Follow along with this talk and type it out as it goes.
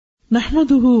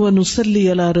نحمده ونصلي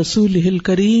على رسوله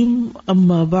الكريم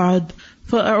اما بعد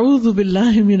فاعوذ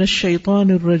بالله من الشيطان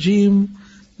الرجيم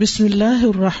بسم الله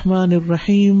الرحمن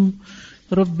الرحيم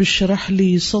رب اشرح لي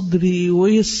صدري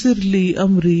ويسر لي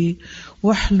امري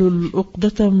واحلل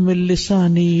عقدة من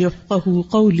لساني يفقهوا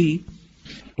قولي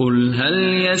قل هل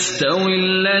يستوي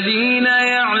الذين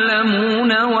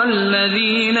يعلمون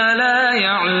والذين لا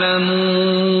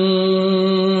يعلمون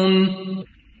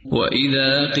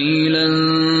وإذا قيل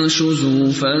انشزوا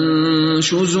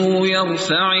فانشزوا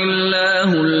يرفع الله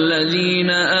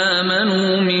الذين آمنوا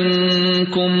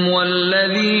منكم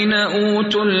والذين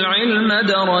أوتوا العلم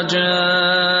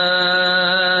درجات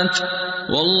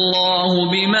والله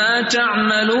بما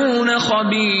تعملون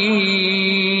خبير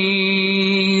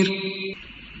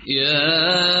يا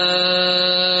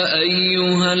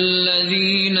أيها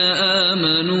الذين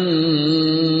آمنوا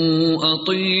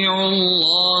أطيعوا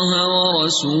الله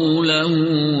ورسوله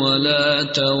ولا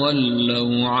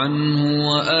تولوا عنه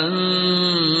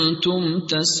وأنتم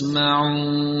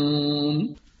تسمعون۔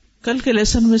 کل کے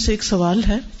لیسن میں سے ایک سوال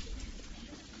ہے،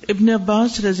 ابن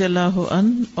عباس رضی اللہ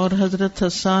عنہ اور حضرت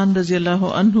حسان رضی اللہ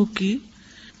عنہ کی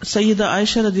سیدہ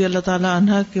عائشہ رضی اللہ تعالی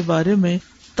عنہا کے بارے میں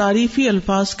تعریفی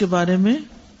الفاظ کے بارے میں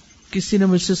کسی نے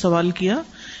مجھ سے سوال کیا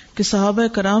کہ صحابہ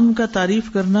کرام کا تعریف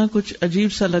کرنا کچھ عجیب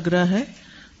سا لگ رہا ہے،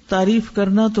 تعریف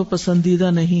کرنا تو پسندیدہ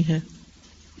نہیں ہے،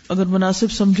 اگر مناسب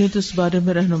سمجھے تو اس بارے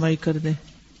میں رہنمائی کر دیں۔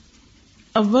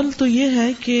 اول تو یہ ہے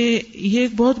کہ یہ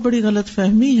ایک بہت بڑی غلط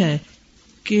فہمی ہے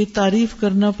کہ تعریف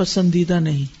کرنا پسندیدہ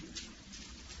نہیں۔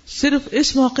 صرف اس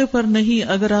موقع پر نہیں،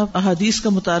 اگر آپ احادیث کا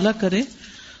مطالعہ کریں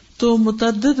تو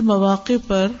متعدد مواقع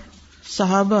پر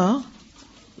صحابہ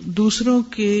دوسروں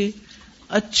کے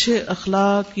اچھے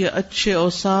اخلاق یا اچھے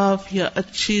اوصاف یا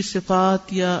اچھی صفات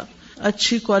یا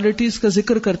اچھی کوالٹیز کا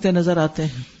ذکر کرتے نظر آتے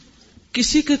ہیں۔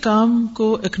 کسی کے کام کو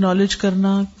ایکنالج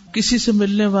کرنا، کسی سے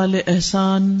ملنے والے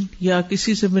احسان یا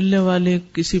کسی سے ملنے والے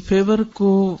کسی فیور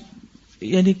کو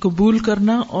یعنی قبول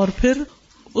کرنا اور پھر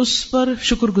اس پر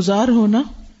شکر گزار ہونا۔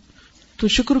 تو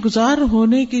شکر گزار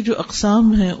ہونے کی جو اقسام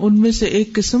ہیں ان میں سے ایک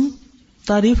قسم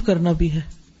تعریف کرنا بھی ہے۔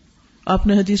 آپ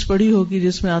نے حدیث پڑھی ہوگی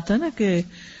جس میں آتا ہے نا کہ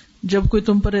جب کوئی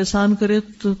تم پر احسان کرے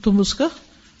تو تم اس کا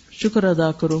شکر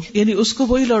ادا کرو، یعنی اس کو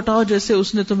وہی لوٹاؤ جیسے اس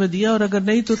نے تمہیں دیا، اور اگر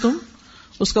نہیں تو تم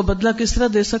اس کا بدلہ کس طرح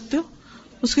دے سکتے ہو؟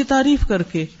 اس کی تعریف کر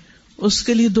کے، اس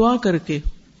کے لیے دعا کر کے۔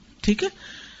 ٹھیک ہے،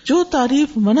 جو تعریف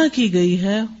منع کی گئی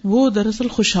ہے وہ دراصل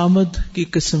خوشامد کی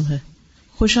قسم ہے۔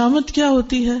 خوشامد کیا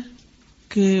ہوتی ہے؟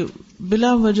 کہ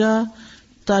بلا وجہ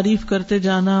تعریف کرتے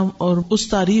جانا اور اس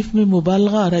تعریف میں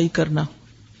مبالغہ آرائی کرنا۔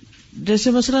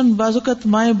 جیسے مثلاً بعض اوقات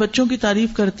مائیں بچوں کی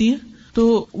تعریف کرتی ہیں تو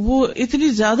وہ اتنی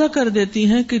زیادہ کر دیتی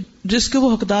ہیں کہ جس کے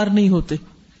وہ حقدار نہیں ہوتے۔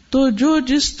 تو جو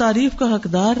جس تعریف کا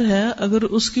حقدار ہے اگر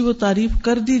اس کی وہ تعریف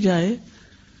کر دی جائے،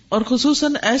 اور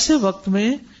خصوصاً ایسے وقت میں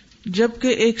جب کہ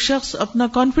ایک شخص اپنا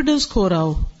کانفیڈنس کھو رہا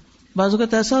ہو۔ بعض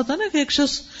اوقات ایسا ہوتا ہے نا کہ ایک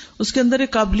شخص اس کے اندر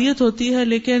ایک قابلیت ہوتی ہے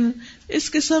لیکن اس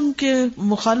قسم کے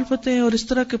مخالفتیں اور اس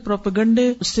طرح کے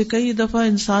پروپیگنڈے سے کئی دفعہ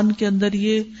انسان کے اندر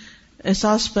یہ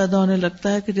احساس پیدا ہونے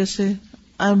لگتا ہے کہ جیسے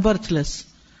I am birth less,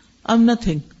 I am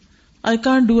nothing, I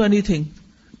can't do any thing,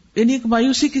 یعنی ایک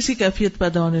مایوسی کسی کیفیت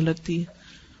پیدا ہونے لگتی ہے۔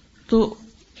 تو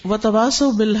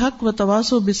وتواصوا بالحق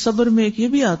وتواصوا بالصبر میں ایک یہ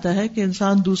بھی آتا ہے کہ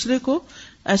انسان دوسرے کو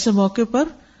ایسے موقع پر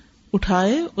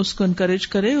اٹھائے، اس کو انکریج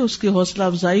کرے، اس کی حوصلہ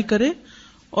افزائی کرے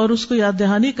اور اس کو یاد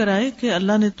دہانی کرائے کہ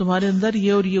اللہ نے تمہارے اندر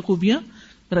یہ اور یہ خوبیاں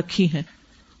رکھی ہیں۔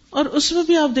 اور اس میں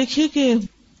بھی آپ دیکھیے کہ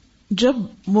جب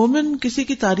مومن کسی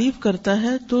کی تعریف کرتا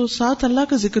ہے تو ساتھ اللہ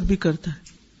کا ذکر بھی کرتا ہے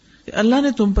کہ اللہ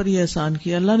نے تم پر یہ احسان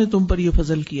کیا، اللہ نے تم پر یہ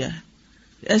فضل کیا ہے۔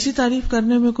 ایسی تعریف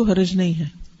کرنے میں کوئی حرج نہیں ہے،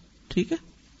 ٹھیک ہے،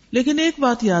 لیکن ایک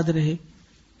بات یاد رہے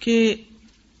کہ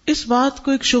اس بات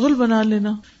کو ایک شغل بنا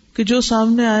لینا کہ جو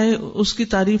سامنے آئے اس کی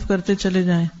تعریف کرتے چلے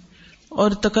جائیں،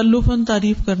 اور تکلفاً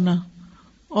تعریف کرنا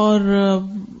اور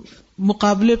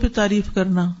مقابلے پہ تعریف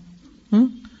کرنا،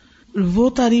 وہ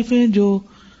تعریفیں جو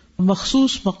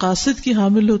مخصوص مقاصد کی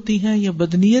حامل ہوتی ہیں یا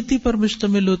بدنیتی پر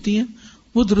مشتمل ہوتی ہیں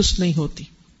وہ درست نہیں ہوتی۔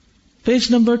 پیج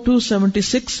نمبر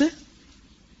 276 سے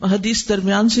حدیث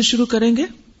درمیان سے شروع کریں گے۔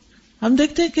 ہم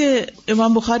دیکھتے ہیں کہ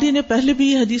امام بخاری نے پہلے بھی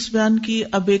یہ حدیث بیان کی،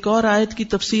 اب ایک اور آیت کی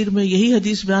تفسیر میں یہی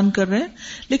حدیث بیان کر رہے ہیں،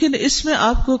 لیکن اس میں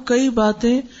آپ کو کئی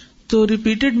باتیں تو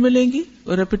ریپیٹڈ ملیں گی،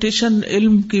 ریپیٹیشن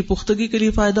علم کی پختگی کے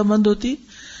لیے فائدہ مند ہوتی۔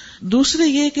 دوسرے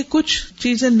یہ کہ کچھ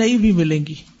چیزیں نئی بھی ملیں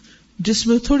گی جس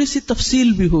میں تھوڑی سی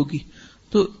تفصیل بھی ہوگی،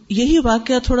 تو یہی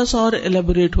واقعہ تھوڑا سا اور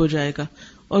ایلیبوریٹ ہو جائے گا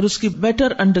اور اس کی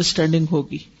بیٹر انڈرسٹینڈنگ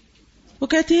ہوگی۔ وہ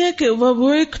کہتی ہے کہ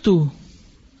وَبُعِثْتُ،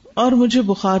 اور مجھے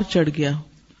بخار چڑھ گیا،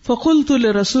 فَقُلْتُ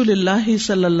لِرَسُولِ اللَّهِ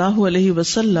صلی اللہ علیہ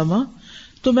وسلم،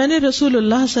 تو میں نے رسول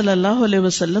اللہ صلی اللہ علیہ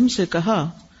وسلم سے کہا،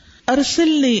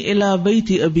 ارسلنی الی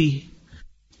بیت ابی،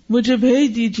 مجھے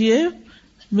بھیج دیجئے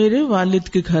میرے والد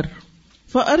کے گھر.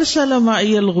 فارسل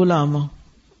معی الغلام.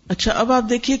 اچھا اب آپ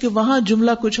دیکھیے کہ وہاں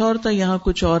جملہ کچھ اور تھا، یہاں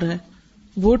کچھ اور ہے.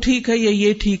 وہ ٹھیک ہے یا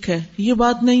یہ ٹھیک ہے، یہ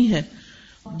بات نہیں ہے،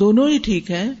 دونوں ہی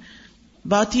ٹھیک ہے.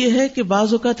 بات یہ ہے کہ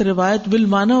بعض اوقات روایت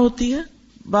بالمعنی ہوتی ہے،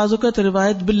 بعض اوقات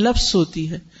روایت باللفظ ہوتی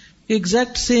ہے،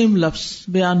 ایگزیکٹ سیم لفظ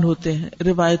بیان ہوتے ہیں،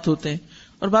 روایت ہوتے ہیں،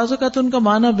 اور بعض اوقات ان کا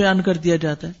معنی بیان کر دیا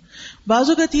جاتا ہے. بعض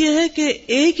اوقات یہ ہے کہ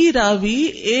ایک ہی راوی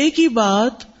ایک ہی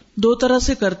بات دو طرح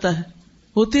سے کرتا ہے،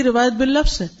 ہوتی روایت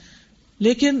باللفظ ہے،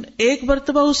 لیکن ایک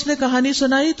مرتبہ اس نے کہانی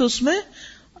سنائی تو اس میں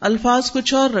الفاظ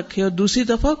کچھ اور رکھے اور دوسری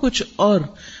دفعہ کچھ اور.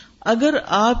 اگر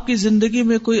آپ کی زندگی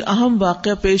میں کوئی اہم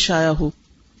واقعہ پیش آیا ہو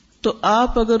تو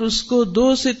آپ اگر اس کو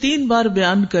 2 سے 3 بار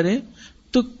بیان کریں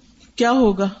تو کیا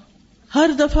ہوگا؟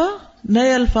 ہر دفعہ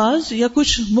نئے الفاظ یا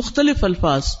کچھ مختلف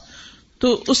الفاظ.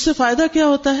 تو اس سے فائدہ کیا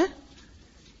ہوتا ہے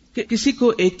کہ کسی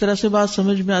کو ایک طرح سے بات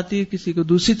سمجھ میں آتی ہے، کسی کو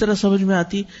دوسری طرح سمجھ میں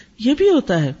آتی. یہ بھی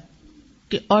ہوتا ہے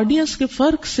کہ آڈینس کے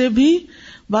فرق سے بھی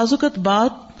بعض اوقات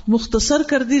بات مختصر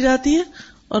کر دی جاتی ہے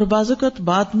اور بعض اوقات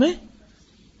بات میں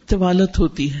طوالت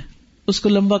ہوتی ہے، اس کو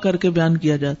لمبا کر کے بیان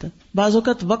کیا جاتا ہے. بعض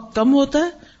اوقات وقت کم ہوتا ہے،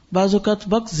 بعض اوقات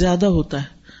وقت زیادہ ہوتا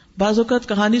ہے. بعض اوقات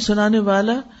کہانی سنانے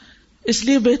والا اس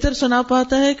لیے بہتر سنا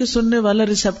پاتا ہے کہ سننے والا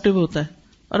ریسیپٹیو ہوتا ہے،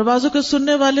 اور بعض اوقات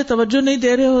سننے والے توجہ نہیں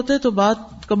دے رہے ہوتے تو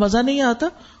بات کا مزہ نہیں آتا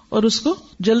اور اس کو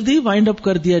جلدی وائنڈ اپ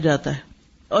کر دیا جاتا ہے.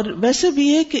 اور ویسے بھی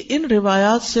ہے کہ ان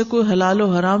روایات سے کوئی حلال و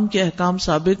حرام کے احکام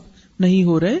ثابت نہیں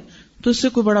ہو رہے تو اس سے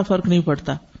کوئی بڑا فرق نہیں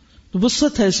پڑتا.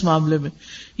 وسعت ہے اس معاملے میں،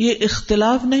 یہ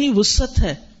اختلاف نہیں وسعت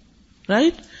ہے،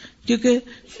 رائٹ؟ کیونکہ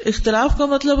اختلاف کا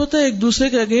مطلب ہوتا ہے ایک دوسرے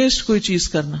کے اگینسٹ کوئی چیز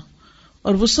کرنا،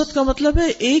 اور وسعت کا مطلب ہے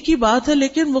ایک ہی بات ہے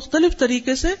لیکن مختلف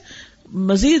طریقے سے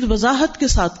مزید وضاحت کے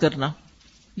ساتھ کرنا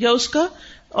یا اس کا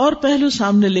اور پہلو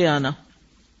سامنے لے آنا.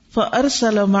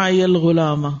 فَأَرْسَلَ مَعِيَ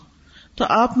الْغُلَامَ، تو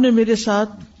آپ نے میرے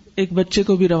ساتھ ایک بچے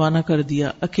کو بھی روانہ کر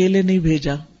دیا، اکیلے نہیں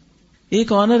بھیجا.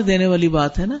 ایک آنر دینے والی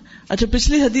بات ہے نا. اچھا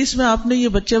پچھلی حدیث میں آپ نے یہ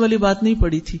بچے والی بات نہیں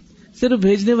پڑھی تھی، صرف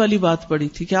بھیجنے والی بات پڑھی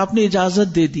تھی کہ آپ نے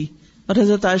اجازت دے دی اور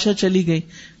حضرت عائشہ چلی گئی.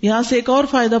 یہاں سے ایک اور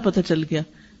فائدہ پتہ چل گیا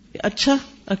کہ اچھا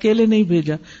اکیلے نہیں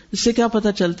بھیجا. اس سے کیا پتہ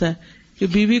چلتا ہے کہ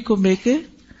بیوی کو میں کے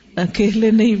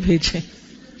اکیلے نہیں بھیجیں،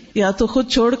 یا تو خود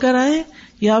چھوڑ کر آئے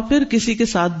یا پھر کسی کے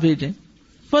ساتھ بھیجیں.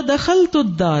 فدخلت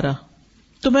الدار،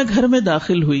 تو میں گھر میں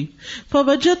داخل ہوئی.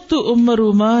 فوجدت ام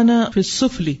رومان فی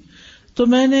السفلی، تو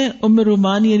میں نے ام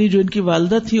رومان یعنی جو ان کی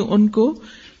والدہ تھی ان کو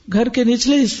گھر کے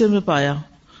نچلے حصے میں پایا.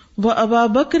 وابا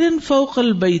بکر فوق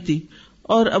البیت،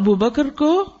 اور ابو بکر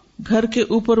کو گھر کے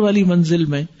اوپر والی منزل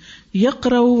میں.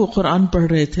 یقرأ، وہ قرآن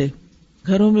پڑھ رہے تھے.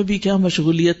 گھروں میں بھی کیا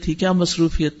مشغولیت تھی، کیا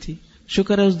مصروفیت تھی.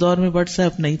 شکر ہے اس دور میں واٹس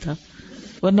ایپ نہیں تھا،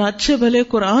 ورنہ اچھے بھلے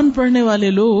قرآن پڑھنے والے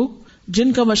لوگ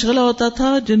جن کا مشغلہ ہوتا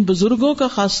تھا، جن بزرگوں کا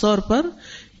خاص طور پر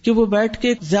کہ وہ بیٹھ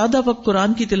کے زیادہ وقت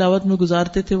قرآن کی تلاوت میں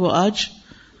گزارتے تھے، وہ آج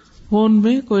فون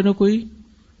میں کوئی نہ کوئی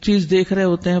چیز دیکھ رہے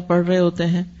ہوتے ہیں، پڑھ رہے ہوتے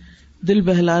ہیں، دل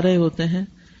بہلا رہے ہوتے ہیں.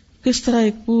 کس طرح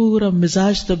ایک پورا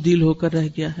مزاج تبدیل ہو کر رہ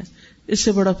گیا ہے. اس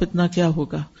سے بڑا فتنہ کیا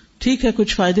ہوگا. ٹھیک ہے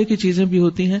کچھ فائدے کی چیزیں بھی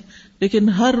ہوتی ہیں، لیکن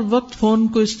ہر وقت فون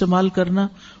کو استعمال کرنا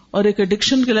اور ایک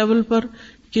ایڈکشن کے لیول پر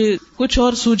کہ کچھ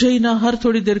اور سوجھے ہی نہ، ہر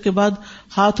تھوڑی دیر کے بعد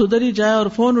ہاتھ ادھر ہی جائے اور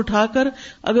فون اٹھا کر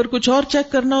اگر کچھ اور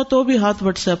چیک کرنا ہو تو بھی ہاتھ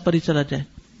واٹس ایپ پر ہی چلا جائے.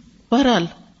 بہرحال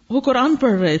وہ قرآن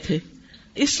پڑھ رہے تھے.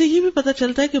 اس سے یہ بھی پتہ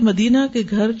چلتا ہے کہ مدینہ کے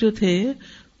گھر جو تھے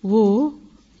وہ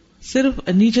صرف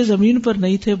نیچے زمین پر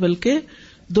نہیں تھے بلکہ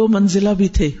 2 منزلہ بھی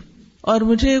تھے. اور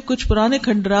مجھے کچھ پرانے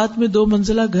کھنڈرات میں 2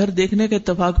 منزلہ گھر دیکھنے کا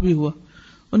اتفاق بھی ہوا.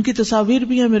 ان کی تصاویر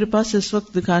بھی ہیں میرے پاس، اس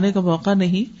وقت دکھانے کا موقع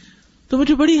نہیں. تو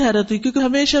مجھے بڑی حیرت ہوئی کیونکہ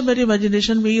ہمیشہ میری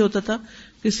امیجنیشن میں یہ ہوتا تھا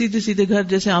کہ سیدھے سیدھے گھر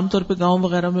جیسے عام طور پہ گاؤں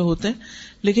وغیرہ میں ہوتے ہیں،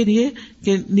 لیکن یہ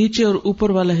کہ نیچے اور اوپر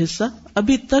والا حصہ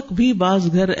ابھی تک بھی بعض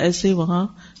گھر ایسے وہاں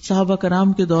صحابہ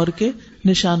کرام کے دور کے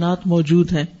نشانات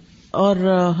موجود ہیں. اور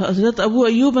حضرت ابو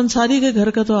ایوب انصاری کے گھر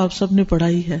کا تو آپ سب نے پڑھا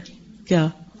ہی ہے کیا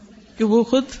کہ وہ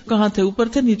خود کہاں تھے، اوپر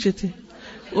تھے نیچے تھے،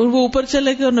 اور وہ اوپر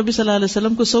چلے گئے اور نبی صلی اللہ علیہ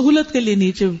وسلم کو سہولت کے لیے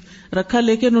نیچے رکھا،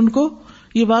 لیکن ان کو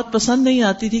یہ بات پسند نہیں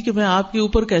آتی تھی کہ میں آپ کے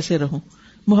اوپر کیسے رہوں.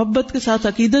 محبت کے ساتھ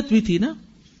عقیدت بھی تھی نا.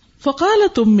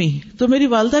 فقالت امی، تو میری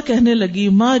والدہ کہنے لگی،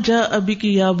 ما جاء ابک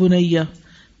یا بنیا،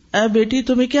 اے بیٹی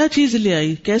تمہیں کیا چیز لے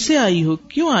آئی، کیسے آئی ہو،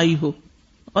 کیوں آئی ہو.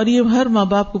 اور یہ ہر ماں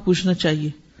باپ کو پوچھنا چاہیے.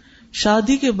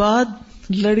 شادی کے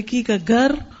بعد لڑکی کا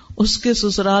گھر اس کے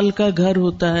سسرال کا گھر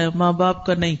ہوتا ہے، ماں باپ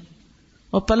کا نہیں.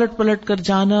 اور پلٹ پلٹ کر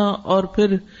جانا اور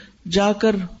پھر جا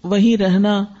کر وہیں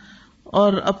رہنا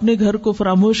اور اپنے گھر کو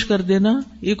فراموش کر دینا،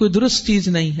 یہ کوئی درست چیز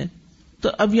نہیں ہے. تو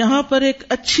اب یہاں پر ایک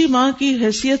اچھی ماں کی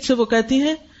حیثیت سے وہ کہتی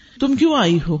ہیں تم کیوں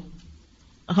آئی ہو.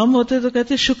 ہم ہوتے تو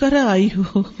کہتے شکر ہے آئی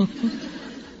ہو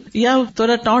یا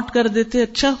تھوڑا ٹانٹ کر دیتے،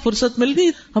 اچھا فرصت مل گئی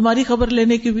ہماری خبر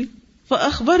لینے کی بھی.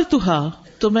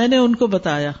 فَأَخْبَرْتُهَا، تو میں نے ان کو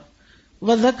بتایا.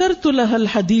 وَذَكَرْتُ لَهَا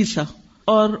الْحَدِيثَ،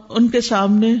 اور ان کے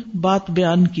سامنے بات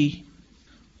بیان کی،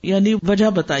 یعنی وجہ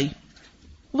بتائی.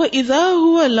 وَإِذَا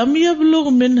هُوَ لَمْ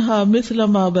يَبْلُغْ مِنْهَا مِثْلَ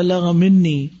مَا بَلَغَ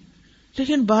مِنِّي،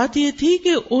 لیکن بات یہ تھی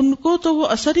کہ ان کو تو وہ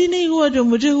اثر ہی نہیں ہوا جو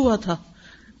مجھے ہوا تھا،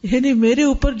 یعنی میرے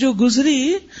اوپر جو گزری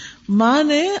ماں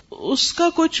نے اس کا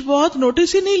کچھ بہت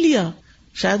نوٹس ہی نہیں لیا.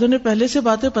 شاید انہیں پہلے سے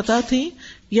باتیں پتا تھیں،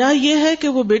 یا یہ ہے کہ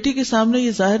وہ بیٹی کے سامنے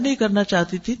یہ ظاہر نہیں کرنا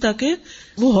چاہتی تھی تاکہ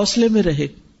وہ حوصلے میں رہے.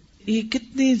 یہ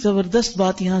کتنی زبردست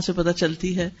بات یہاں سے پتا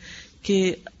چلتی ہے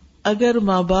کہ اگر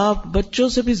ماں باپ بچوں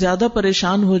سے بھی زیادہ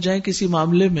پریشان ہو جائیں کسی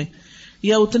معاملے میں،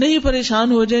 یا اتنے ہی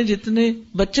پریشان ہو جائیں جتنے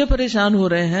بچے پریشان ہو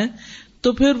رہے ہیں،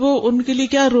 تو پھر وہ ان کے لیے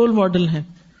کیا رول ماڈل ہیں،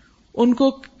 ان کو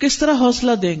کس طرح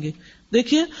حوصلہ دیں گے.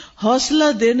 دیکھیے،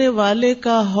 حوصلہ دینے والے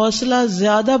کا حوصلہ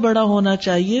زیادہ بڑا ہونا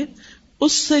چاہیے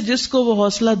اس سے جس کو وہ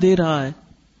حوصلہ دے رہا ہے،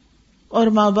 اور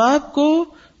ماں باپ کو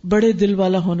بڑے دل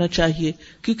والا ہونا چاہیے،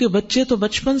 کیونکہ بچے تو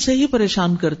بچپن سے ہی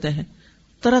پریشان کرتے ہیں،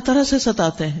 طرح طرح سے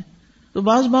ستاتے ہیں. تو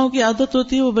بعض ماؤں کی عادت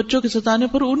ہوتی ہے وہ بچوں کے ستانے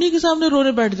پر انہی کے سامنے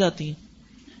رونے بیٹھ جاتی ہیں.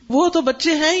 وہ تو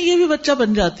بچے ہیں، یہ بھی بچہ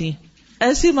بن جاتی ہیں.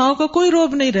 ایسی ماؤں کا کوئی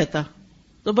روب نہیں رہتا.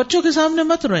 تو بچوں کے سامنے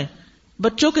مت روئیں،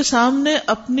 بچوں کے سامنے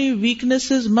اپنی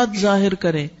ویکنیسز مت ظاہر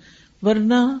کریں،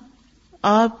 ورنہ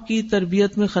آپ کی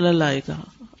تربیت میں خلل آئے گا.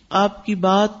 آپ کی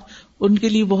بات ان کے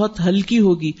لیے بہت ہلکی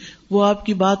ہوگی، وہ آپ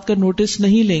کی بات کا نوٹس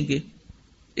نہیں لیں گے.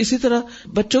 اسی طرح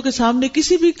بچوں کے سامنے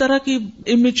کسی بھی طرح کی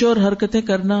امیچور حرکتیں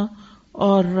کرنا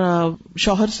اور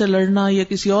شوہر سے لڑنا یا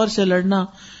کسی اور سے لڑنا،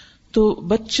 تو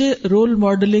بچے رول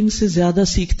ماڈلنگ سے زیادہ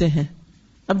سیکھتے ہیں.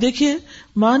 اب دیکھیے،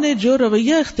 ماں نے جو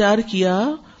رویہ اختیار کیا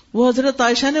وہ حضرت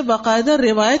عائشہ نے باقاعدہ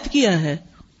روایت کیا ہے،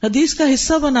 حدیث کا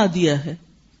حصہ بنا دیا ہے،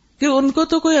 کہ ان کو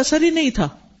تو کوئی اثر ہی نہیں تھا،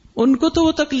 ان کو تو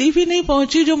وہ تکلیف ہی نہیں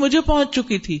پہنچی جو مجھے پہنچ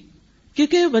چکی تھی.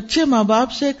 کیونکہ بچے ماں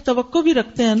باپ سے ایک توقع بھی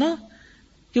رکھتے ہیں نا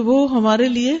کہ وہ ہمارے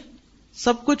لیے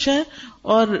سب کچھ ہے.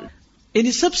 اور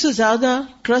یعنی سب سے زیادہ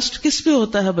ٹرسٹ کس پہ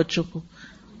ہوتا ہے بچوں کو؟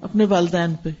 اپنے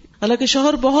والدین پہ. حالانکہ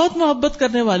شوہر بہت محبت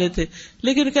کرنے والے تھے،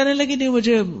 لیکن کہنے لگی نہیں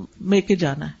مجھے میکے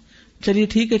جانا ہے. چلیے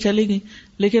ٹھیک ہے، چلی گئی.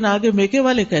 لیکن آگے میکے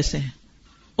والے کیسے ہیں؟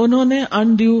 انہوں نے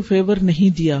انڈیو فیور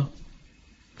نہیں دیا.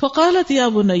 فقالت یا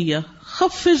بنیا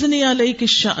خفضنی علیک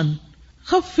الشأن،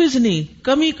 خفضنی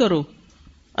کمی کرو،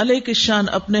 علیک الشأن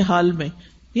اپنے حال میں،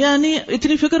 یعنی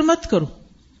اتنی فکر مت کرو،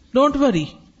 don't worry,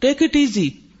 take it easy.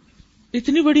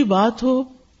 اتنی بڑی بات ہو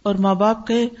اور ماں باپ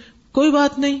کہے کوئی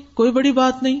بات نہیں، کوئی بڑی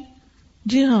بات نہیں.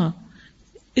 جی ہاں،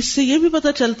 اس سے یہ بھی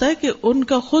پتا چلتا ہے کہ ان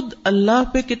کا خود اللہ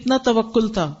پہ کتنا توکل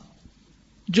تھا.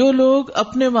 جو لوگ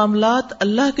اپنے معاملات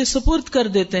اللہ کے سپرد کر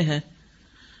دیتے ہیں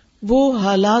وہ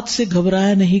حالات سے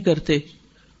گھبرایا نہیں کرتے.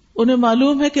 انہیں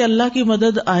معلوم ہے کہ اللہ کی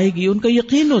مدد آئے گی، ان کا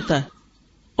یقین ہوتا ہے،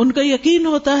 ان کا یقین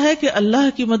ہوتا ہے کہ اللہ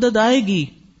کی مدد آئے گی،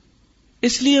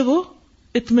 اس لیے وہ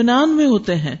اطمینان میں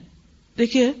ہوتے ہیں.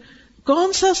 دیکھیے،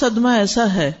 کون سا صدمہ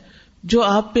ایسا ہے جو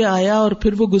آپ پہ آیا اور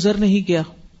پھر وہ گزر نہیں گیا؟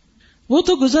 وہ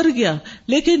تو گزر گیا،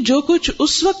 لیکن جو کچھ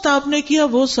اس وقت آپ نے کیا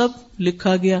وہ سب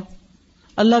لکھا گیا.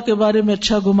 اللہ کے بارے میں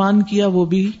اچھا گمان کیا وہ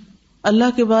بھی،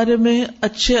 اللہ کے بارے میں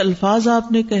اچھے الفاظ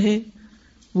آپ نے کہے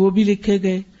وہ بھی لکھے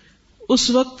گئے. اس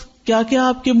وقت کیا کیا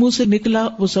آپ کے منہ سے نکلا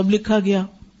وہ سب لکھا گیا.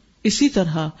 اسی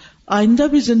طرح آئندہ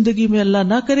بھی زندگی میں اللہ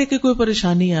نہ کرے کہ کوئی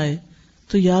پریشانی آئے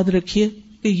تو یاد رکھیے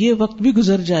کہ یہ وقت بھی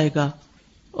گزر جائے گا.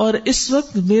 اور اس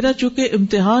وقت میرا چونکہ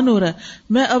امتحان ہو رہا ہے،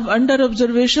 میں اب انڈر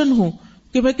آبزرویشن ہوں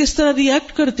کہ میں کس طرح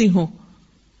ریئیکٹ کرتی ہوں،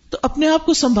 تو اپنے آپ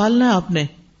کو سنبھالنا ہے. آپ نے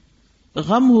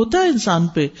غم ہوتا ہے انسان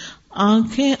پہ،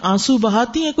 آنکھیں آنسو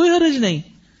بہاتی ہیں، کوئی حرج نہیں،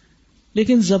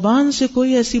 لیکن زبان سے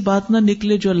کوئی ایسی بات نہ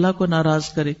نکلے جو اللہ کو ناراض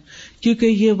کرے، کیونکہ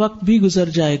یہ وقت بھی گزر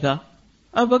جائے گا.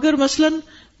 اب اگر مثلاً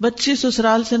بچی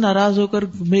سسرال سے ناراض ہو کر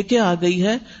میکے آ گئی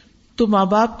ہے تو ماں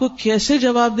باپ کو کیسے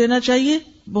جواب دینا چاہیے؟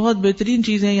 بہت بہترین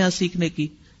چیزیں یہاں سیکھنے کی.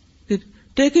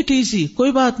 ٹیک اٹ ایزی،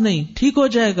 کوئی بات نہیں، ٹھیک ہو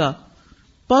جائے گا.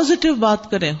 پازیٹیو بات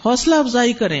کریں، حوصلہ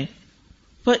افزائی کریں.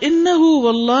 فَإِنَّهُ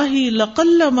وَاللَّهِ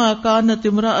لَقَلَّمَا كَانَتِ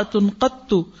امْرَأَةٌ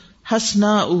قَطُّ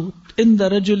حَسْنَاءُ عِنْدَ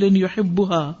رَجُلٍ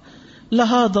يُحِبُّهَا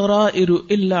لَهَا ضَرَائِرُ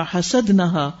إِلَّا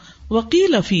حَسَدْنَهَا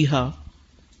وَقِيلَ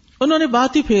فِيهَا. انہوں نے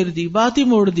بات ہی پھیر دی، بات ہی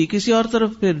موڑ دی، کسی اور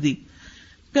طرف پھیر دی.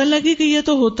 کہنے لگی کہ یہ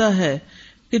تو ہوتا ہے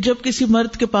کہ جب کسی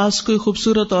مرد کے پاس کوئی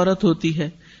خوبصورت عورت ہوتی ہے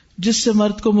جس سے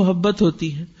مرد کو محبت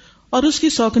ہوتی ہے اور اس کی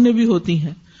سوکنیں بھی ہوتی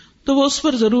ہیں تو وہ اس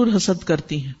پر ضرور حسد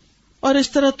کرتی ہیں اور اس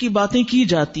طرح کی باتیں کی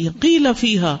جاتی ہیں. قیل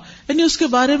فیہا، یعنی اس کے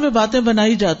بارے میں باتیں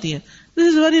بنائی جاتی ہیں. This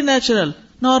is very natural,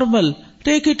 normal,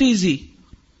 take it easy.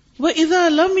 وَإِذَا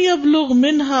لَمْ يَبْلُغْ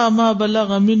مِنْهَا مَا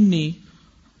بَلَغَ مِنِّي،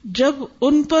 جب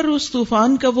ان پر اس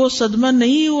طوفان کا وہ صدمہ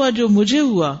نہیں ہوا جو مجھے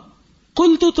ہوا،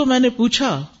 قلت، تو میں نے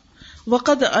پوچھا،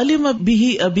 وقد علم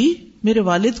به ابی، میرے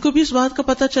والد کو بھی اس بات کا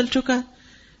پتہ چل چکا ہے.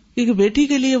 کیونکہ بیٹی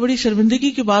کے لیے بڑی شرمندگی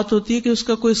کی بات ہوتی ہے کہ اس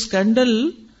کا کوئی اسکینڈل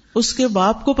اس کے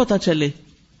باپ کو پتہ چلے.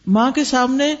 ماں کے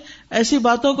سامنے ایسی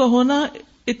باتوں کا ہونا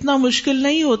اتنا مشکل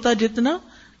نہیں ہوتا جتنا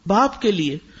باپ کے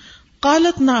لیے.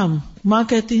 قالت نعم، ماں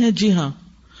کہتی ہیں جی ہاں.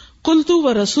 قلت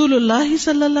ورسول اللہ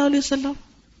صلی اللہ علیہ وسلم،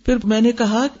 پھر میں نے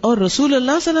کہا اور رسول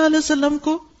اللہ صلی اللہ علیہ وسلم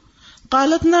کو؟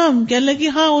 قالت نعم، کہنے لگی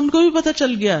ہاں ان کو بھی پتہ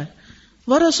چل گیا ہے.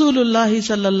 ورسول اللہ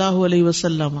صلی اللہ علیہ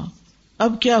وسلم،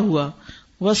 اب کیا ہوا؟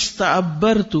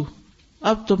 واستعبرت،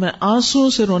 اب تو میں آنسو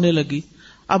سے رونے لگی.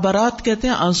 عبرات کہتے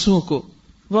ہیں آنسو کو.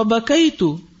 وبکیت،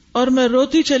 اور میں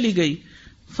روتی چلی گئی.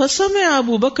 فسمع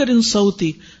ابو بکر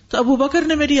صوتی، تو ابو بکر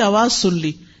نے میری آواز سن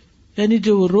لی. یعنی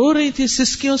جو وہ رو رہی تھی،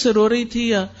 سسکیوں سے رو رہی تھی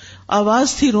یا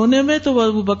آواز تھی رونے میں، تو وہ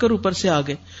ابو بکر اوپر سے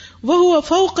آگے. وہو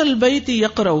فوق البیت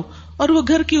یقرأ، اور وہ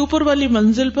گھر کی اوپر والی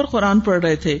منزل پر قرآن پڑھ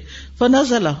رہے تھے.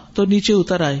 فنزل، تو نیچے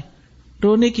اتر آئے.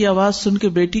 رونے کی آواز سن کے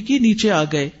بیٹی کی نیچے آ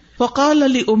گئے.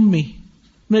 فقال لأمی،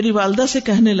 میری والدہ سے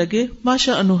کہنے لگے ما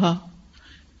شأنہا،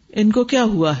 ان کو کیا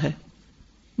ہوا ہے.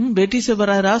 بیٹی سے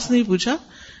براہ راست نہیں پوچھا،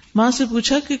 ماں سے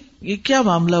پوچھا کہ یہ کیا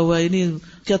معاملہ ہوا، یعنی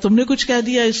کیا تم نے کچھ کہہ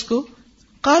دیا اس کو.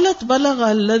 قالت بلغ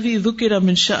الذی ذکر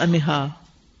من شأنہا،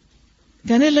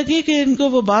 کہنے لگی کہ ان کو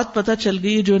وہ بات پتہ چل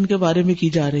گئی جو ان کے بارے میں کی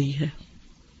جا رہی ہے.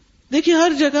 دیکھیے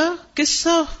ہر جگہ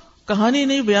قصہ کہانی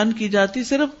نہیں بیان کی جاتی،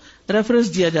 صرف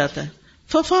ریفرنس دیا جاتا ہے.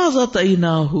 ففاضت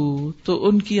عیناہ، تو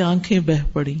ان کی آنکھیں بہہ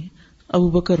پڑی. ابو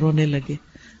بکر رونے لگے.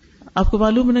 آپ کو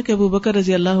معلوم ہے کہ ابو بکر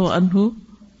رضی اللہ عنہ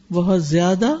بہت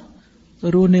زیادہ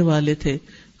رونے والے تھے،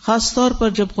 خاص طور پر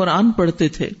جب قرآن پڑھتے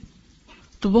تھے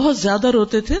تو بہت زیادہ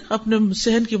روتے تھے. اپنے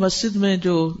صحن کی مسجد میں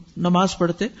جو نماز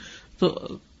پڑھتے تو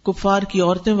کفار کی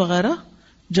عورتیں وغیرہ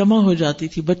جمع ہو جاتی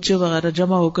تھی، بچے وغیرہ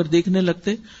جمع ہو کر دیکھنے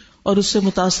لگتے اور اس سے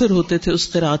متاثر ہوتے تھے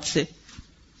اس قرات سے.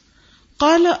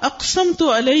 قال اقسمت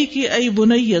علیک ای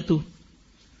بنیۃ،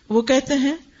 وہ کہتے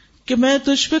ہیں کہ میں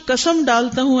تجھ پہ قسم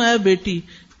ڈالتا ہوں اے بیٹی،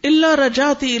 الا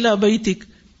رجعت الی بیتک،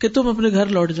 کہ تم اپنے گھر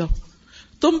لوٹ جاؤ.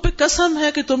 تم پہ قسم ہے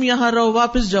کہ تم یہاں رہو،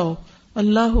 واپس جاؤ.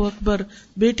 اللہ اکبر.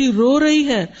 بیٹی رو رہی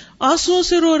ہے، آنسوؤں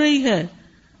سے رو رہی ہے،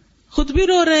 خود بھی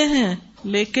رو رہے ہیں.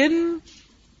 لیکن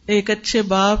ایک اچھے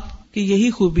باپ کی یہی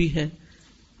خوبی ہے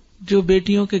جو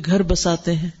بیٹیوں کے گھر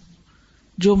بساتے ہیں.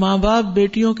 جو ماں باپ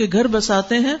بیٹیوں کے گھر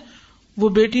بساتے ہیں وہ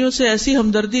بیٹیوں سے ایسی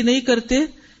ہمدردی نہیں کرتے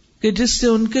کہ جس سے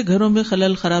ان کے گھروں میں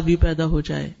خلل خرابی پیدا ہو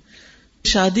جائے.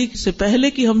 شادی سے پہلے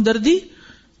کی ہمدردی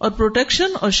اور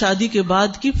پروٹیکشن اور شادی کے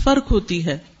بعد کی فرق ہوتی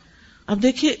ہے. اب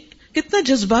دیکھیے کتنا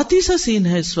جذباتی سا سین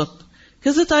ہے اس وقت.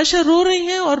 حضرت عائشہ رو رہی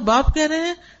ہیں اور باپ کہہ رہے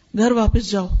ہیں گھر واپس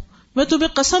جاؤ. میں تمہیں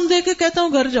قسم دے کے کہتا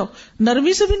ہوں گھر جاؤ.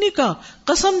 نرمی سے بھی نہیں کہا،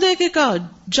 قسم دے کے کہا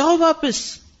جاؤ واپس.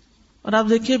 اور آپ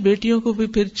دیکھیے بیٹیوں کو بھی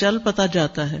پھر چل پتا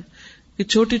جاتا ہے کہ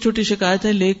چھوٹی چھوٹی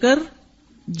شکایتیں لے کر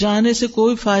جانے سے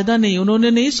کوئی فائدہ نہیں. انہوں نے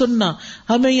نہیں سننا،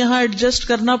 ہمیں یہاں ایڈجسٹ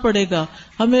کرنا پڑے گا،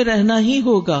 ہمیں رہنا ہی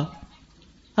ہوگا،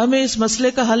 ہمیں اس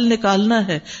مسئلے کا حل نکالنا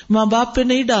ہے. ماں باپ پہ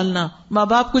نہیں ڈالنا، ماں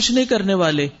باپ کچھ نہیں کرنے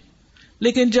والے.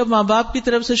 لیکن جب ماں باپ کی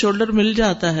طرف سے شولڈر مل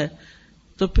جاتا ہے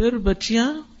تو پھر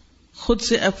بچیاں خود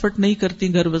سے ایفرٹ نہیں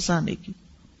کرتی گھر بسانے کی.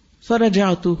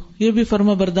 فرجعت، یہ بھی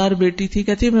فرما بردار بیٹی تھی،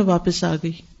 کہتی میں واپس آ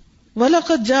گئی.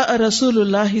 وَلَقَدْ جَاءَ رَسُولُ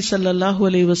اللَّهِ صلی اللہ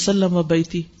علیہ وسلم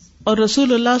بیتی، اور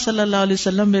رسول اللہ صلی اللہ علیہ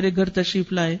وسلم میرے گھر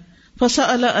تشریف لائے.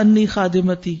 فسأل عنی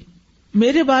خادمتی،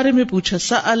 میرے بارے میں پوچھا.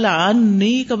 سأل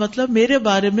عنی کا مطلب میرے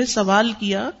بارے میں سوال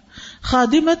کیا.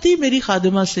 خادمتی، میری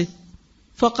خادمہ سے.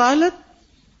 فقالت،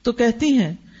 تو کہتی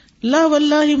ہیں لا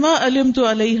واللہ ما علمت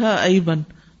علیہا عیبا،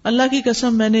 اللہ کی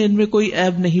قسم میں نے ان میں کوئی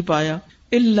عیب نہیں پایا.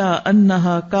 الا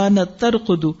انہا کانت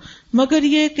ترقد، مگر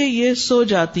یہ کہ یہ سو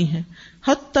جاتی ہیں.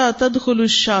 حتی تدخل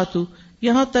الشاۃ،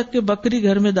 یہاں تک کہ بکری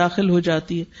گھر میں داخل ہو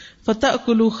جاتی ہے.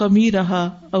 فتأکل خمیرہا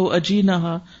او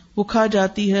عجینہا، وہ کھا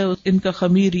جاتی ہے ان کا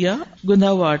خمیر یا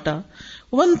گندھا ہوا آٹا.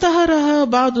 وانتہرہا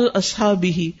بعض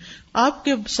اصحابہ، آپ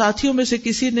کے ساتھیوں میں سے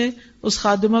کسی نے اس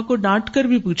خادمہ کو ڈانٹ کر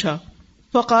بھی پوچھا.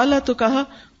 فقالا، تو کہا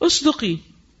اصدقی،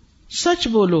 سچ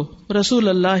بولو. رسول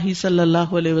اللہ صلی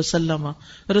اللہ علیہ وسلم،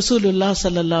 رسول اللہ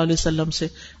صلی اللہ علیہ وسلم سے.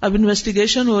 اب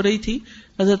انویسٹیگیشن ہو رہی تھی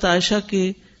حضرت عائشہ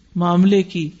کے معاملے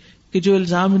کی کہ جو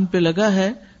الزام ان پہ لگا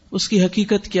ہے اس کی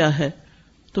حقیقت کیا ہے.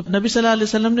 تو نبی صلی اللہ علیہ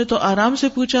وسلم نے تو آرام سے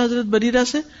پوچھا حضرت بریرہ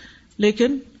سے،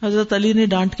 لیکن حضرت علی نے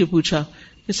ڈانٹ کے پوچھا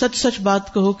کہ سچ سچ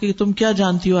بات کہو کہ تم کیا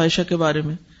جانتی ہو عائشہ کے بارے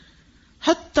میں.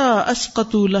 حتی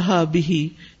اسقطوا لہا بہ،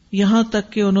 یہاں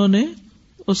تک کہ انہوں نے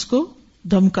اس کو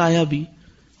دھمکایا بھی.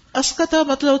 اسقطا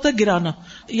مطلب ہوتا ہے گرانا،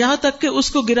 یہاں تک کہ اس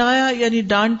کو گرایا یعنی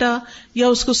ڈانٹا یا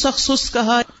اس کو سخت سست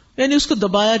کہا، یعنی اس کو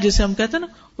دبایا جسے ہم کہتے ہیں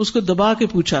نا، اس کو دبا کے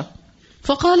پوچھا.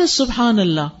 فقال سبحان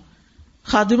اللہ،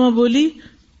 خادمہ بولی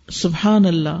سبحان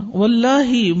اللہ،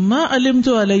 واللہ ما علمت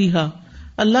علیہا،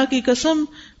 اللہ کی قسم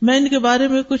میں ان کے بارے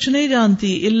میں کچھ نہیں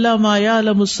جانتی الا ما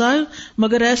یعلم الصائغ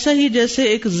مگر ایسا ہی جیسے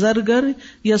ایک زرگر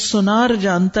یا سونار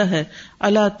جانتا ہے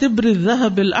علی تبر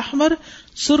الذهب الاحمر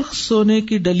سرخ سونے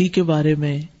کی ڈلی کے بارے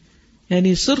میں،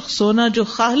 یعنی سرخ سونا جو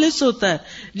خالص ہوتا ہے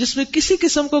جس میں کسی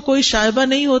قسم کا کوئی شائبہ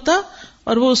نہیں ہوتا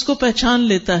اور وہ اس کو پہچان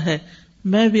لیتا ہے،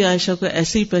 میں بھی عائشہ کو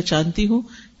ایسے ہی پہچانتی ہوں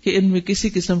کہ ان میں کسی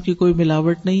قسم کی کوئی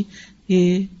ملاوٹ نہیں،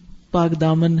 یہ پاک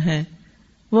دامن ہے۔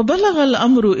 وبلغ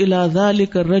الامر الى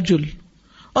ذلك الرجل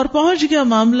اور پہنچ گیا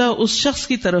معاملہ اس شخص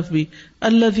کی طرف بھی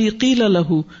الذي قیل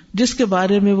له جس کے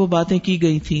بارے میں وہ باتیں کی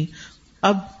گئی تھیں۔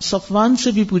 اب صفوان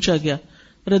سے بھی پوچھا گیا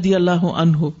رضی اللہ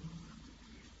عنہ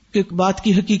کہ بات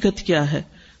کی حقیقت کیا ہے،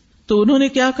 تو انہوں نے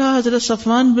کیا کہا حضرت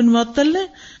صفوان بن معطل نے،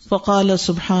 فقال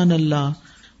سبحان اللہ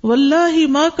واللہ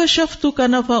ما کشفت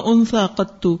کنف انثى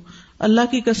قط، اللہ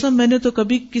کی قسم میں نے تو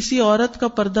کبھی کسی عورت کا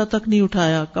پردہ تک نہیں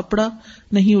اٹھایا، کپڑا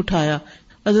نہیں اٹھایا۔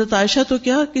 حضرت عائشہ تو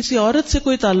کیا کسی عورت سے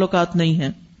کوئی تعلقات نہیں ہے،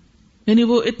 یعنی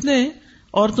وہ اتنے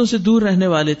عورتوں سے دور رہنے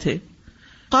والے تھے۔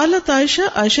 قالت عائشہ،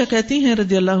 عائشہ کہتی ہیں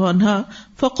رضی اللہ عنہا،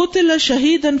 فقتل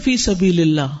شہیدا فی سبیل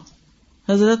اللہ،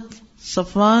 حضرت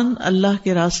صفوان اللہ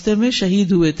کے راستے میں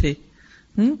شہید ہوئے تھے۔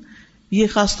 یہ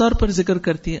خاص طور پر ذکر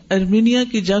کرتی ہیں ارمینیا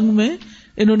کی جنگ میں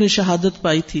انہوں نے شہادت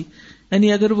پائی تھی،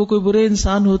 یعنی اگر وہ کوئی برے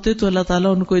انسان ہوتے تو اللہ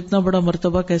تعالیٰ ان کو اتنا بڑا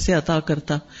مرتبہ کیسے عطا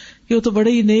کرتا، کہ وہ تو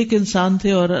بڑے ہی نیک انسان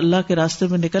تھے اور اللہ کے راستے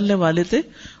میں نکلنے والے تھے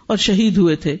اور شہید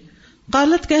ہوئے تھے۔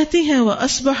 قالت کہتی ہیں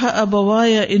وَأَصْبَحَ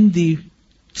أَبَوَايَ عِنْدِي،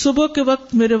 صبح کے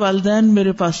وقت میرے والدین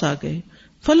میرے پاس آ گئے،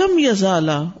 فلم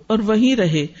یزالا اور وہیں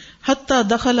رہے، حتی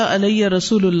دخل علی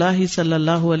رسول اللہ صلی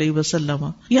اللہ علیہ وسلم،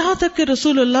 یہاں تک کہ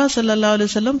رسول اللہ صلی اللہ علیہ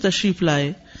وسلم تشریف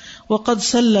لائے، وقد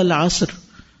صلی العصر،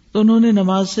 تو انہوں نے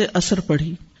نماز عصر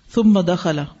پڑھی، ثم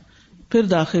دخل، پھر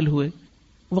داخل ہوئے،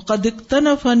 وقد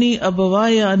اکتنفنی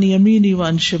ابوائی عن یمینی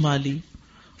وعن شمالی،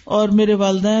 اور میرے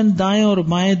والدین دائیں اور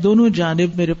بائیں دونوں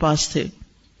جانب میرے پاس تھے،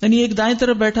 یعنی ایک دائیں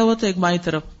طرف بیٹھا ہوا تھا ایک بائیں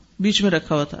طرف بیچ میں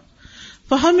رکھا ہوا تھا۔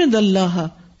 فحمد اللہ،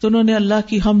 تو انہوں نے اللہ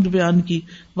کی حمد بیان کی،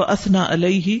 واثنى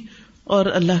علیہ، اور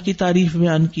اللہ کی تعریف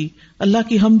بیان کی، اللہ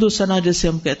کی حمد و ثنا جیسے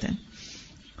ہم کہتے ہیں۔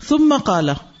 ثم قال،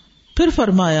 پھر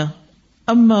فرمایا،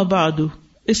 اما بعد،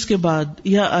 اس کے بعد،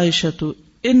 یا عائشہ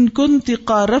ان کنت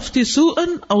قارفت سوءا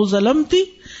او ظلمت،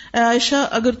 اے عائشہ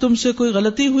اگر تم سے کوئی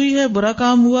غلطی ہوئی ہے، برا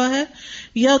کام ہوا ہے،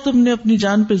 یا تم نے اپنی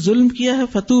جان پہ ظلم کیا ہے،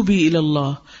 فتوبی الی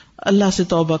اللہ، اللہ سے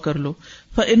توبہ کر لو،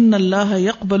 فإن اللہ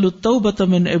یقبل التوبۃ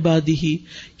من عبادہ،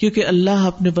 کیونکہ اللہ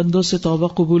اپنے بندوں سے توبہ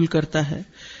قبول کرتا ہے۔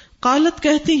 قالت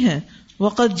کہتی ہیں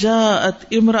وقد جاءت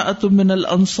امرأۃ من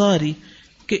الانصار،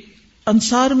 کہ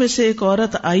انصار میں سے ایک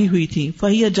عورت آئی ہوئی تھی،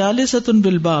 فہی جالسۃ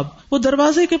بالباب، وہ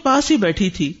دروازے کے پاس ہی بیٹھی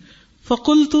تھی،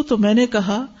 فقلت، تو میں نے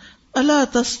کہا، الا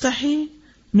تستحی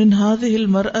من هذه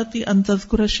المرأة ان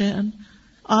تذکر شیئا،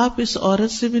 آپ اس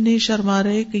عورت سے بھی نہیں شرما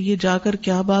رہے کہ یہ جا کر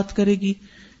کیا بات کرے گی،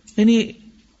 یعنی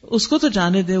اس کو تو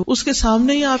جانے دے، اس کے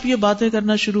سامنے ہی آپ یہ باتیں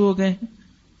کرنا شروع ہو گئے ہیں،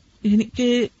 یعنی کہ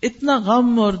اتنا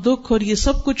غم اور دکھ اور یہ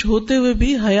سب کچھ ہوتے ہوئے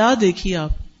بھی حیا دیکھیے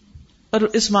آپ، اور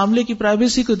اس معاملے کی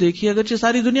پرائیویسی کو دیکھیے، اگرچہ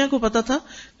ساری دنیا کو پتا تھا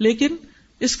لیکن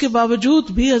اس کے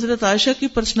باوجود بھی حضرت عائشہ کی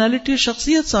پرسنالٹی اور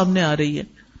شخصیت سامنے آ رہی ہے۔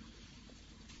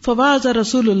 فواعظ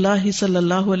رسول اللہ صلی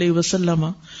اللہ علیہ وسلم،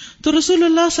 تو رسول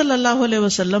اللہ صلی اللہ علیہ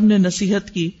وسلم نے نصیحت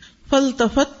کی،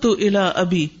 فالتفت الی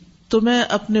ابی، تو میں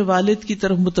اپنے والد کی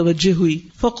طرف متوجہ ہوئی،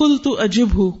 فقلت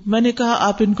اجبہ، میں نے کہا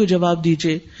آپ ان کو جواب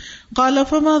دیجئے، قال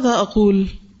فماذا اقول،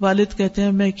 والد کہتے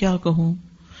ہیں میں کیا کہوں،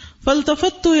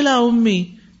 فالتفت الی امی،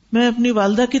 میں اپنی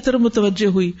والدہ کی طرف متوجہ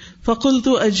ہوئی، فقلت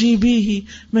اجیبیہ،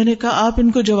 میں نے کہا آپ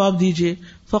ان کو جواب دیجئے،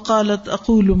 فقالت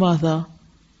اقول ماذا،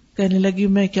 کہنے لگی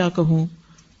میں کیا کہوں،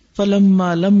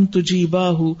 فلما لم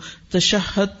تجیباہ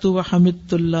تشہدت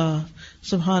وحمدت اللہ،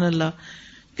 سبحان اللہ،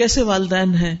 کیسے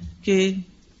والدین ہیں کہ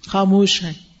خاموش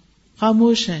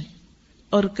ہیں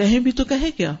اور کہیں بھی تو کہیں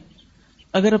کیا،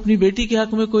 اگر اپنی بیٹی کے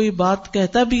حق میں کوئی بات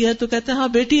کہتا بھی ہے تو کہتے ہیں ہاں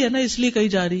بیٹی ہے نا اس لیے کہی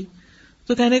جا رہی،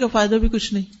 تو کہنے کا فائدہ بھی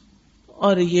کچھ نہیں،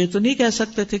 اور یہ تو نہیں کہہ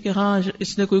سکتے تھے کہ ہاں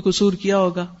اس نے کوئی قصور کیا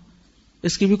ہوگا،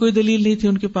 اس کی بھی کوئی دلیل نہیں تھی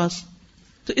ان کے پاس۔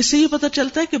 تو اس سے یہ پتہ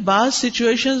چلتا ہے کہ بعض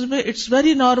سچویشنز میں اٹس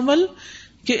ویری نارمل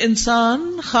کہ انسان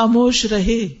خاموش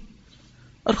رہے،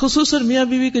 اور خصوصاً میاں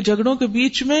بیوی کے جھگڑوں کے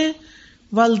بیچ میں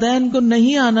والدین کو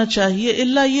نہیں آنا چاہیے،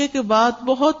 الا یہ کہ بات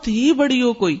بہت ہی بڑی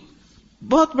ہو، کوئی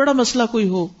بہت بڑا مسئلہ کوئی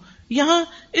ہو، یہاں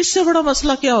اس سے بڑا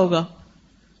مسئلہ کیا ہوگا،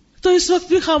 تو اس وقت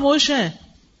بھی خاموش ہیں،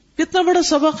 کتنا بڑا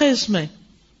سبق ہے اس میں۔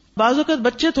 بعض اوقات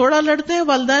بچے تھوڑا لڑتے ہیں،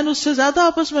 والدین اس سے زیادہ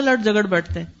آپس میں لڑ جھگڑ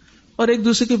بیٹھتے ہیں اور ایک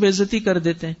دوسرے کی بے عزتی کر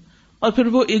دیتے ہیں، اور پھر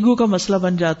وہ ایگو کا مسئلہ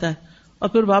بن جاتا ہے، اور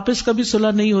پھر واپس کبھی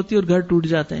صلح نہیں ہوتی اور گھر ٹوٹ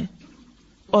جاتے ہیں،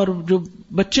 اور جو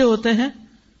بچے ہوتے ہیں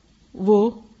وہ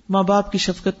ماں باپ کی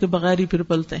شفقت کے بغیر ہی پھر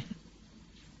پلتے ہیں۔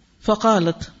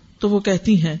 فقالت، تو وہ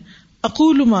کہتی ہیں،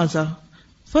 اقول ماذا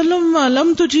فلما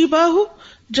لم تجیباہ،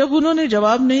 جب انہوں نے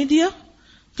جواب نہیں دیا،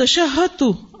 تشہدت،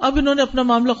 اب انہوں نے اپنا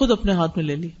معاملہ خود اپنے ہاتھ میں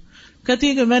لے لی. کہتی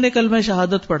ہے کہ میں نے کلمہ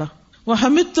شہادت پڑھا،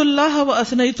 وحمدت اللہ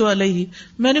واثنیت علیہ،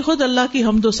 میں نے خود اللہ کی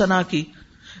حمد و ثنا کی،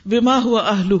 بما هو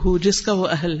اہلہ، جس کا وہ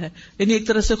اہل ہے، یعنی ایک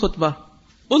طرح سے خطبہ.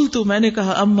 قلت، میں نے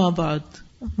کہا، اما بعد.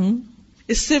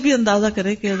 اس سے بھی اندازہ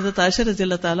کریں کہ حضرت عائشہ رضی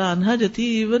اللہ تعالی عنہا جو تھی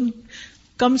ایون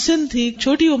کم سن تھی،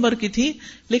 چھوٹی عمر کی تھی،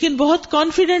 لیکن بہت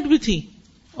کانفیڈنٹ بھی تھی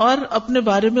اور اپنے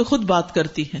بارے میں خود بات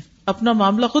کرتی ہیں، اپنا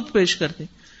معاملہ خود پیش کرتی،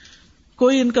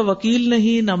 کوئی ان کا وکیل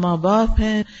نہیں، نہ ماں باپ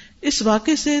ہیں. اس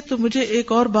واقعے سے تو مجھے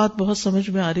ایک اور بات بہت سمجھ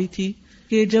میں آ رہی تھی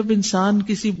کہ جب انسان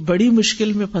کسی بڑی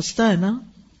مشکل میں پھنستا ہے نا،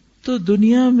 تو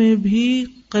دنیا میں بھی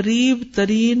قریب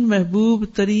ترین، محبوب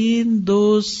ترین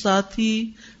دوست،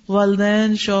 ساتھی،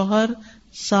 والدین، شوہر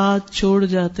ساتھ چھوڑ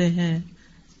جاتے ہیں،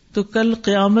 تو کل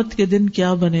قیامت کے دن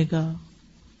کیا بنے گا؟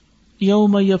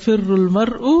 یوم یفر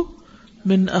المرء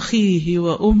من اخیہ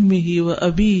و امہ و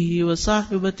ابیہ و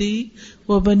صاحبتہ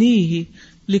و بنیہ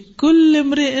لکل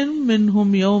امرئ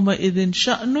منہم یومئذ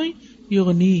شأن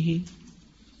یغنیہ.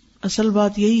 اصل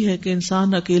بات یہی ہے کہ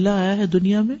انسان اکیلا آیا ہے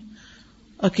دنیا میں،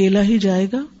 اکیلا ہی جائے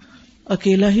گا،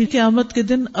 اکیلا ہی قیامت کے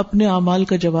دن اپنے اعمال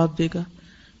کا جواب دے گا.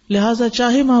 لہٰذا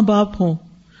چاہے ماں باپ ہوں،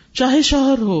 چاہے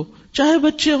شوہر ہو، چاہے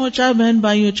بچے ہوں، چاہے بہن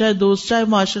بھائی ہوں، چاہے دوست، چاہے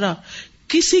معاشرہ،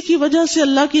 کسی کی وجہ سے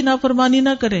اللہ کی نافرمانی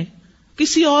نہ کریں.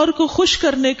 کسی اور کو خوش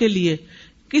کرنے کے لیے،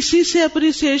 کسی سے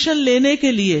اپریسیشن لینے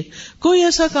کے لیے کوئی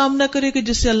ایسا کام نہ کرے کہ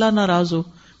جس سے اللہ ناراض ہو،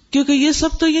 کیونکہ یہ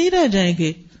سب تو یہی رہ جائیں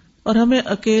گے اور ہمیں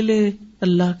اکیلے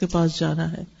اللہ کے پاس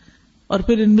جانا ہے. اور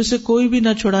پھر ان میں سے کوئی بھی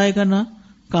نہ چھڑائے گا نہ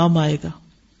کام آئے گا،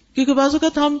 کیونکہ بعض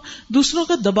اوقات ہم دوسروں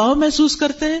کا دباؤ محسوس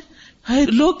کرتے ہیں، ہائے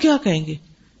لوگ کیا کہیں گے.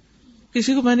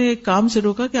 کسی کو میں نے ایک کام سے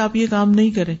روکا کہ آپ یہ کام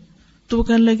نہیں کریں، تو وہ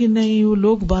کہنے لگی نہیں، وہ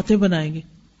لوگ باتیں بنائیں گے.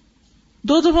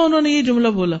 2 دفعہ انہوں نے یہ جملہ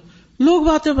بولا، لوگ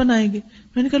باتیں بنائیں گے.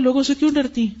 میں نے کہا لوگوں سے کیوں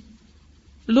ڈرتی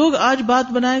ہیں؟ لوگ آج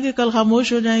بات بنائیں گے، کل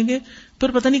خاموش ہو جائیں گے،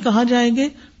 پھر پتہ نہیں کہاں جائیں گے،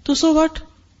 تو سو واٹ،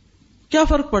 کیا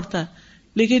فرق پڑتا ہے.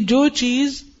 لیکن جو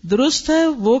چیز درست ہے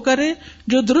وہ کرے،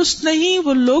 جو درست نہیں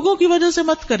وہ لوگوں کی وجہ سے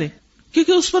مت کرے،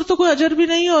 کیونکہ اس پر تو کوئی اجر بھی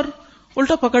نہیں اور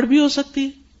الٹا پکڑ بھی ہو سکتی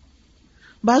ہے.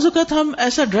 بعض اوقات ہم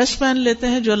ایسا ڈریس پہن لیتے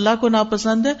ہیں جو اللہ کو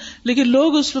ناپسند ہے، لیکن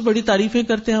لوگ اس پہ بڑی تعریفیں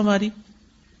کرتے ہیں ہماری،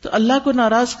 تو اللہ کو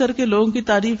ناراض کر کے لوگوں کی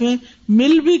تعریفیں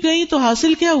مل بھی گئی تو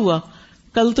حاصل کیا ہوا؟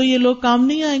 کل تو یہ لوگ کام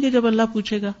نہیں آئیں گے جب اللہ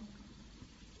پوچھے گا.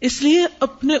 اس لیے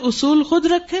اپنے اصول خود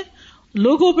رکھیں،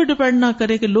 لوگوں پہ ڈپینڈ نہ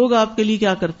کریں کہ لوگ آپ کے لیے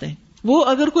کیا کرتے ہیں. وہ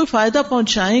اگر کوئی فائدہ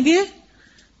پہنچائیں گے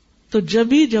تو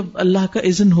جب اللہ کا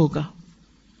اذن ہوگا.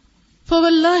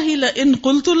 فواللہ لئن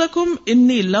قلت لکم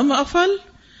انی لم افعل،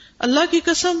 اللہ کی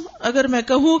قسم اگر میں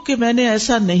کہوں کہ میں نے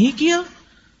ایسا نہیں کیا،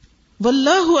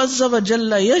 واللہ عز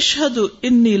وجل یشہد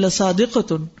انی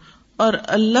لصادقۃ، اور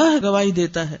اللہ گواہی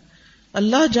دیتا ہے،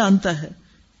 اللہ جانتا ہے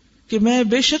کہ میں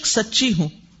بے شک سچی ہوں،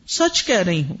 سچ کہہ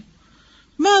رہی ہوں.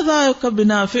 ما ذاک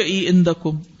بنافعی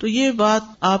عندکم، تو یہ بات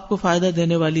آپ کو فائدہ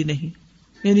دینے والی نہیں،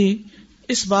 یعنی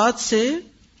اس بات سے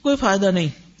کوئی فائدہ نہیں.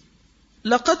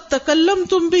 لقد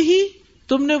تکلمتم بہ،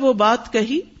 تم نے وہ بات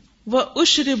کہی،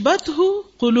 واشربتہ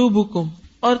قلوبکم،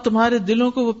 اور تمہارے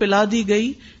دلوں کو وہ پلا دی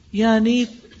گئی، یعنی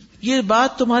یہ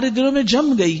بات تمہارے دلوں میں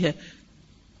جم گئی ہے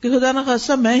کہ خدا نہ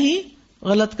خاصہ میں ہی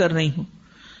غلط کر رہی ہوں.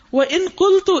 وَإِن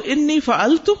قُلْتُ إِنِّي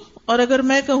فَعَلْتُ، اور اگر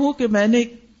میں کہوں کہ میں نے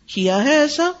کیا ہے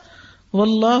ایسا،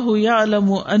 وَاللَّهُ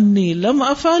يَعْلَمُ أَنِّي لَمْ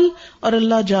أَفْعَلْ، اور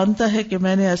اللہ جانتا ہے کہ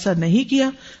میں نے ایسا نہیں کیا،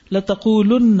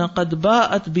 لَتَقُولُنَّ قَدْ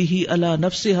بَاءَتْ بِهِ عَلَى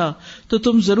نَفْسِهَا، تو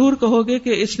تم ضرور کہو گے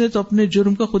کہ اس نے تو اپنے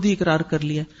جرم کا خود ہی اقرار کر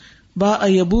لیا. باء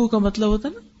یبو کا مطلب ہوتا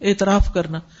ہے نا اعتراف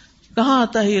کرنا. کہاں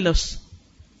آتا ہے یہ لفظ؟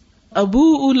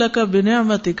 ابوء لک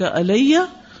بنعمتک علی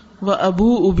و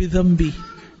ابوء بذنبی،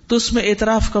 تو اس میں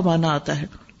اعتراف کا معنی آتا ہے،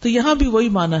 تو یہاں بھی وہی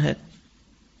معنی ہے.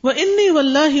 وانی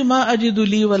واللہ ما اجد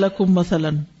لی ولکم مثلا،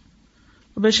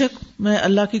 بے شک میں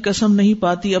اللہ کی قسم نہیں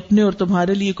پاتی اپنے اور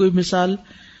تمہارے لیے کوئی مثال.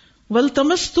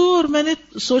 والتمستو، اور میں نے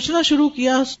سوچنا شروع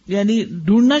کیا، یعنی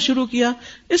ڈھونڈنا شروع کیا،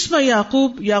 اسم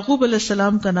یعقوب، یعقوب علیہ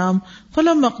السلام کا نام،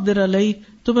 فلم اقدر علیہ،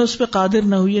 تو میں اس پہ قادر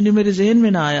نہ ہوئی، یعنی میرے ذہن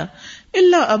میں نہ آیا.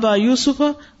 الا ابا یوسف،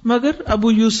 مگر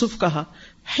ابو یوسف کہا،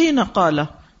 حین قال،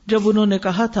 جب انہوں نے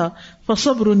کہا تھا،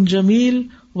 فصبر جمیل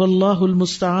واللہ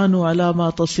المستعان علی ما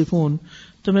تصفون،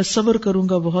 تو میں صبر کروں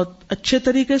گا بہت اچھے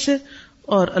طریقے سے،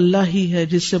 اور اللہ ہی ہے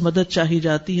جس سے مدد چاہی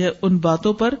جاتی ہے ان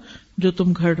باتوں پر جو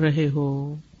تم گھڑ رہے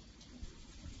ہو.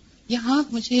 یہاں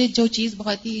مجھے جو چیز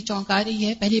بہت ہی چونکا رہی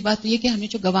ہے، پہلی بات تو یہ کہ ہم نے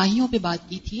جو گواہیوں پہ بات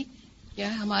کی تھی، کیا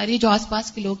ہمارے جو آس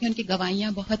پاس کے لوگ ہیں ان کی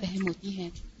گواہیاں بہت اہم ہوتی ہیں.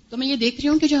 تو میں یہ دیکھ رہی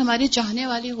ہوں کہ جو ہمارے چاہنے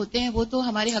والے ہوتے ہیں وہ تو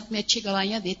ہمارے حق میں اچھی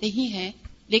گواہیاں دیتے ہی ہیں،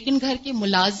 لیکن گھر کے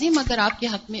ملازم اگر آپ کے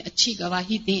حق میں اچھی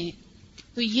گواہی دیں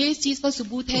تو یہ اس چیز کا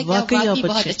ثبوت ہے کہ آپ واقعی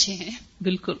بہت اچھے ہیں.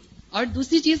 بالکل. اور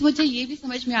دوسری چیز مجھے یہ بھی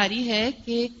سمجھ میں آ رہی ہے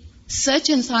کہ سچ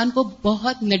انسان کو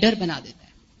بہت نڈر بنا دیتا ہے.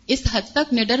 اس حد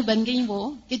تک نڈر بن گئی وہ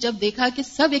کہ جب دیکھا کہ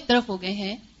سب ایک طرف ہو گئے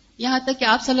ہیں، یہاں تک کہ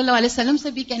آپ صلی اللہ علیہ وسلم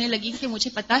سے بھی کہنے لگی کہ مجھے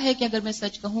پتا ہے کہ اگر میں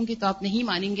سچ کہوں گی تو آپ نہیں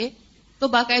مانیں گے، تو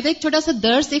باقاعدہ ایک چھوٹا سا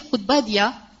درس، ایک خطبہ دیا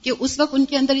کہ اس وقت ان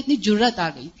کے اندر اتنی جرأت آ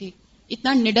گئی تھی،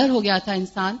 اتنا نڈر ہو گیا تھا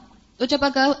انسان. تو جب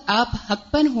اگر آپ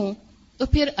حق پن ہوں تو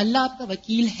پھر اللہ آپ کا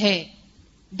وکیل ہے،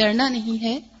 ڈرنا نہیں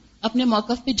ہے، اپنے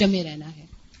موقف پہ جمے رہنا ہے.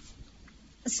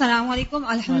 السلام علیکم.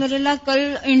 الحمدللہ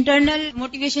کل انٹرنل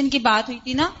موٹیویشن کی بات ہوئی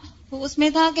تھی نا، تو اس میں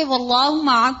تھا کہ واللہ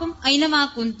معکم اینما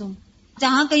کنتم،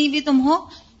 جہاں کہیں بھی تم ہو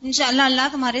انشاءاللہ اللہ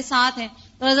تمہارے ساتھ ہے.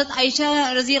 تو حضرت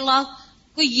عائشہ رضی اللہ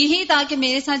کو یہی تھا کہ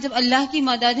میرے ساتھ جب اللہ کی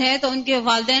مدد ہے، تو ان کے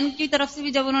والدین کی طرف سے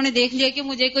بھی جب انہوں نے دیکھ لیا کہ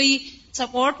مجھے کوئی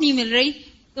سپورٹ نہیں مل رہی،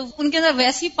 تو ان کے اندر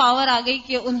ویسی پاور آ گئی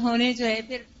کہ انہوں نے جو ہے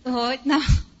پھر اتنا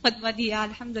فتویٰ دیا.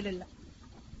 الحمدللہ.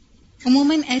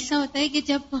 عموماً ایسا ہوتا ہے کہ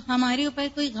جب ہمارے اوپر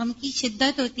کوئی غم کی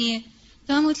شدت ہوتی ہے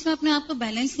تو ہم اس میں اپنے آپ کو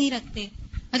بیلنس نہیں رکھتے.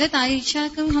 حضرت عائشہ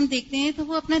کو ہم دیکھتے ہیں تو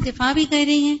وہ اپنا دفاع بھی کر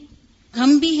رہی ہیں،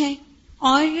 غم بھی ہے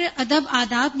اور ادب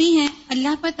آداب بھی ہیں،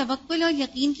 اللہ پر توکل اور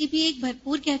یقین کی بھی ایک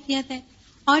بھرپور کیفیت ہے.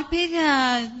 اور پھر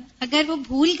اگر وہ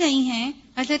بھول گئی ہیں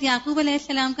حضرت یعقوب علیہ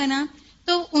السلام کا نام،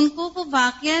 تو ان کو وہ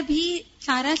واقعہ بھی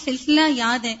سارا سلسلہ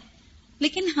یاد ہے،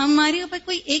 لیکن ہمارے اوپر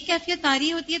کوئی ایک کیفیت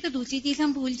طاری ہوتی ہے تو دوسری چیز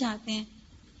ہم بھول جاتے ہیں.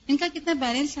 ان کا کتنا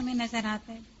بیلنس ہمیں نظر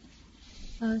آتا ہے.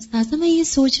 استاذہ میں یہ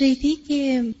سوچ رہی تھی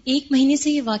کہ 1 مہینے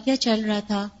سے یہ واقعہ چل رہا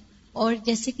تھا اور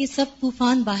جیسے کہ سب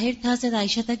طوفان باہر تھا، حضرت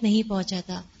عائشہ تک نہیں پہنچا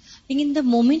تھا، لیکن دا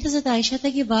مومنٹ حضرت عائشہ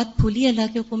تک یہ بات بھولی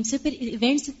اللہ کے حکم سے، پھر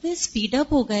ایونٹس اتنے اسپیڈ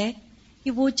اپ ہو گئے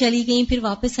کہ وہ چلی گئیں، پھر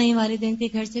واپس آئیں والدین کے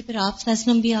گھر سے، پھر آپ صلی اللہ علیہ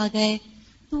وسلم بھی آ گئے.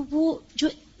 تو وہ جو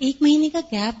 1 مہینے کا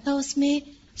گیپ تھا اس میں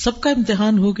سب کا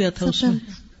امتحان ہو گیا تھا. اس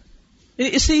میں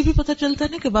اس سے یہ بھی پتہ چلتا ہے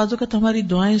نا کہ بعض اوقات ہماری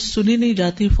دعائیں سنی نہیں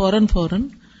جاتی فوراً،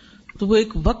 تو وہ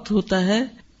ایک وقت ہوتا ہے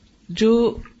جو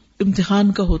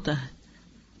امتحان کا ہوتا ہے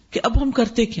کہ اب ہم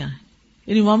کرتے کیا ہیں.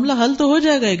 یعنی معاملہ حل تو ہو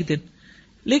جائے گا ایک دن،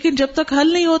 لیکن جب تک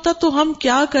حل نہیں ہوتا تو ہم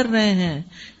کیا کر رہے ہیں.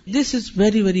 This is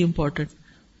very very important.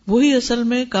 وہی اصل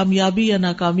میں کامیابی یا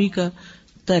ناکامی کا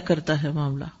طے کرتا ہے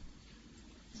معاملہ.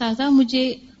 سازا مجھے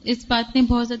اس بات نے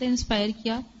بہت زیادہ انسپائر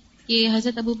کیا کہ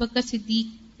حضرت ابوبکر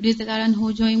صدیق رضی اللہ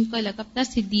عنہ جو ان کا لقب تھا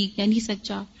صدیق یعنی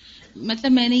سچا.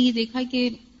 مطلب میں نے یہ دیکھا کہ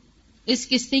اس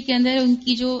قصے کے اندر ان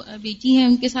کی جو بیٹی ہے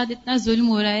ان کے ساتھ اتنا ظلم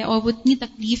ہو رہا ہے اور وہ اتنی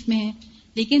تکلیف میں ہے،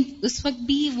 لیکن اس وقت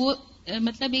بھی وہ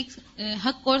مطلب ایک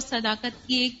حق اور صداقت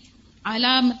کی ایک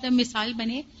اعلیٰ مطلب مثال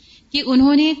بنے کہ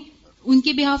انہوں نے ان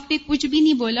کے بہاف پہ کچھ بھی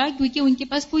نہیں بولا، کیونکہ ان کے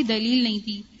پاس کوئی دلیل نہیں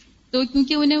تھی. تو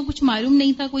کیونکہ انہیں کچھ معلوم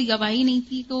نہیں تھا، کوئی گواہی نہیں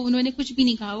تھی، تو انہوں نے کچھ بھی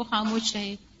نہیں کہا، وہ خاموش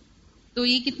رہے. تو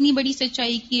یہ کتنی بڑی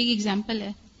سچائی کی ایک ایگزامپل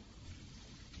ہے.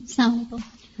 السلام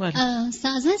علیکم.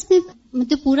 سازا اس میں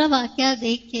مجھے پورا واقعہ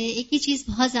دیکھ کے ایک ہی چیز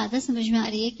بہت زیادہ سمجھ میں آ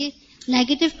رہی ہے کہ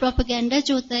نیگیٹو پروپیگنڈا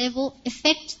جو ہوتا ہے وہ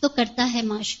افیکٹ تو کرتا ہے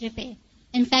معاشرے پہ،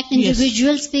 انفیکٹ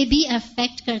انڈیویجولس پہ بھی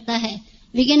افیکٹ کرتا ہے.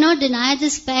 We can not deny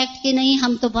this fact کہ نہیں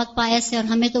ہم تو بہت پائس ہے اور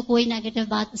ہمیں تو کوئی نیگیٹو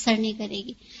بات اثر نہیں کرے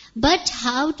گی، but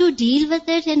how to deal with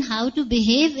it and how to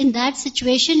behave in that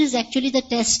situation is actually the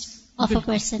test of a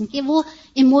person. کہ وہ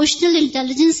ایموشنل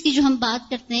انٹیلیجنس کی جو ہم بات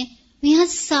کرتے ہیں، یہاں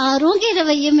ساروں کے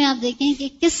رویے میں آپ دیکھیں کہ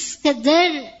کس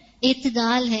قدر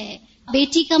اعتدال ہے.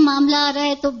 بیٹی کا معاملہ آ رہا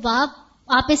ہے تو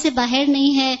باپ آپے سے باہر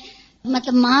نہیں ہے،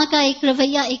 مطلب ماں کا ایک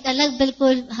رویہ ایک الگ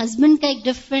بالکل، ہسبینڈ کا ایک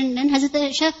ڈفرنٹ. اینڈ حضرت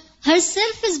عائشہ her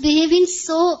self is behaving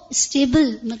so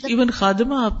stable. مطلب ایون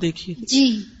خادمہ آپ دیکھیے. جی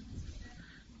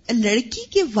لڑکی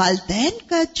کے والدین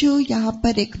کا جو یہاں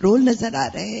پر ایک رول نظر آ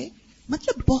رہا ہے،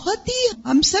 مطلب بہت ہی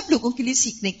ہم سب لوگوں کے لیے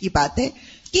سیکھنے کی بات ہے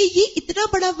کہ یہ اتنا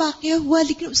بڑا واقعہ ہوا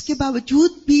لیکن اس کے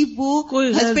باوجود بھی وہ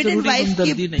ہسبینڈ اینڈ وائف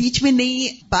کے بیچ میں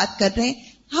نہیں بات کر رہے ہیں.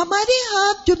 ہمارے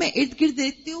ہاں جو میں ارد گرد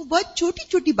دیکھتی ہوں بہت چھوٹی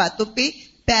چھوٹی باتوں پہ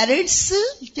پیرنٹس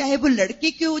چاہے وہ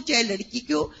لڑکے کے ہو چاہے لڑکی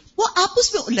کے ہو وہ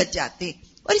آپس میں الجھ جاتے ہیں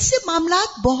اور اس سے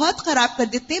معاملات بہت خراب کر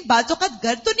دیتے ہیں. بعض اوقات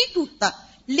گھر تو نہیں ٹوٹتا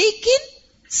لیکن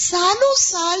سالوں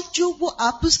سال جو وہ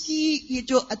آپس کی یہ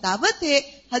جو عداوت ہے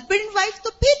ہسبینڈ اینڈ وائف تو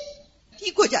پھر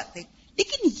ٹھیک ہو جاتے ہیں،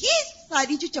 لیکن یہ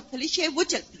ساری جو چپخلش ہے وہ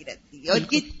چلتی رہتی ہے اور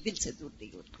یہ دل سے دور نہیں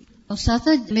ہوتی. استاذہ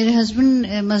میرے ہسبینڈ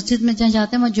مسجد میں جہاں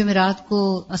جاتے ہیں وہ جمعرات کو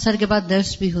عصر کے بعد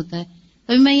درس بھی ہوتا ہے.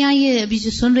 ابھی میں یہاں یہ ابھی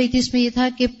جو سن رہی تھی اس میں یہ تھا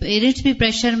کہ پیرنٹس بھی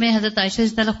پریشر میں، حضرت عائشہ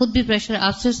رضی اللہ خود بھی پریشر،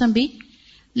 آپ سے بھی،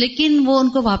 لیکن وہ ان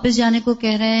کو واپس جانے کو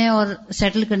کہہ رہے ہیں اور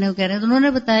سیٹل کرنے کو کہہ رہے ہیں. تو انہوں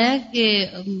نے بتایا کہ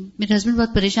میرے ہسبینڈ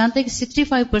بہت پریشان تھے کہ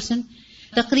 65%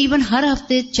 تقریباً ہر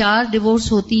ہفتے 4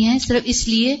 ڈیورس ہوتی ہیں صرف اس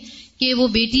لیے کہ وہ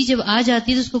بیٹی جب آ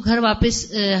جاتی ہے تو اس کو گھر واپس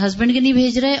ہسبینڈ کے نہیں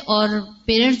بھیج رہے، اور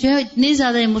پیرنٹس جو ہے اتنے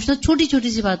زیادہ ایموشنل چھوٹی چھوٹی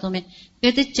سی باتوں میں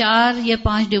کہتے 4 یا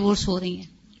 5 ڈیورس ہو رہی ہیں.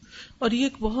 اور یہ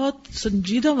ایک بہت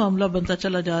سنجیدہ معاملہ بنتا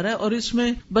چلا جا رہا ہے، اور اس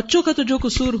میں بچوں کا تو جو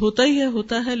قصور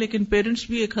ہوتا ہے لیکن پیرنٹس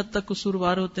بھی ایک حد تک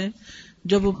قصوروار ہوتے ہیں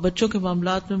جب وہ بچوں کے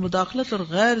معاملات میں مداخلت اور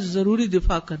غیر ضروری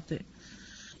دفاع کرتے ہیں۔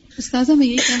 استاذہ میں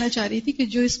یہی کہنا چاہ رہی تھی کہ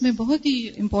جو اس میں بہت ہی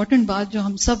امپورٹنٹ بات جو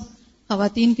ہم سب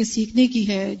خواتین کے سیکھنے کی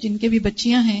ہے، جن کے بھی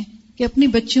بچیاں ہیں، کہ اپنی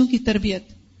بچیوں کی تربیت۔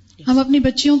 ہم اپنی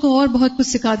بچیوں کو اور بہت کچھ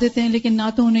سکھا دیتے ہیں لیکن نہ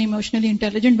تو انہیں ایموشنلی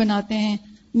انٹیلیجنٹ بناتے ہیں،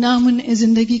 نہ ہم انہیں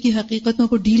زندگی کی حقیقتوں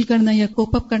کو ڈیل کرنا یا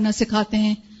کوپ اپ کرنا سکھاتے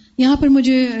ہیں۔ یہاں پر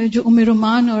مجھے جو ام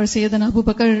رومان اور سیدنا ابو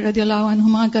بکر رضی اللہ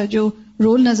عنہما کا جو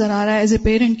رول نظر آ رہا ہے ایز اے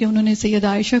پیرنٹ، کہ انہوں نے سیدہ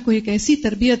عائشہ کو ایک ایسی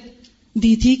تربیت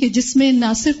دی تھی کہ جس میں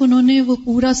نہ صرف انہوں نے وہ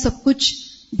پورا سب کچھ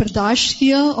برداشت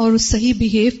کیا اور صحیح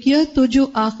بیہیو کیا، تو جو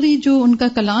آخری جو ان کا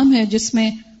کلام ہے جس میں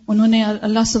انہوں نے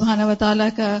اللہ سبحانہ و تعالیٰ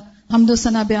کا حمد و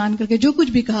ثنا بیان کر کے جو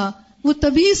کچھ بھی کہا، وہ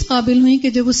تبھی اس قابل ہوئی کہ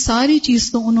جب وہ ساری چیز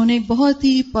کو انہوں نے بہت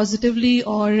ہی پازیٹیولی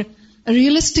اور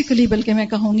ریئلسٹکلی، بلکہ میں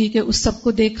کہوں گی کہ اس سب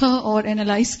کو دیکھا اور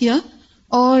اینالائز کیا۔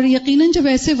 اور یقیناً جب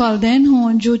ایسے والدین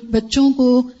ہوں جو بچوں کو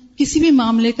کسی بھی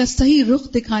معاملے کا صحیح رخ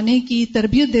دکھانے کی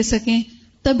تربیت دے سکیں،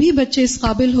 تبھی بچے اس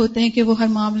قابل ہوتے ہیں کہ وہ ہر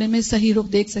معاملے میں صحیح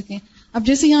رخ دیکھ سکیں۔ اب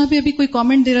جیسے یہاں پہ ابھی کوئی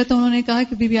کامنٹ دے رہا تھا، انہوں نے کہا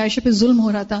کہ بی بی عائشہ پہ ظلم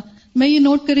ہو رہا تھا، میں یہ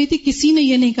نوٹ کر رہی تھی کسی نے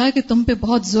یہ نہیں کہا کہ تم پہ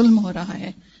بہت ظلم ہو رہا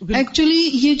ہے۔ ایکچولی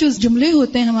یہ جو جملے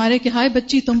ہوتے ہیں ہمارے کہ ہائے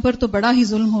بچی تم پر تو بڑا ہی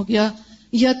ظلم ہو گیا،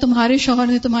 یا تمہارے شوہر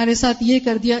نے تمہارے ساتھ یہ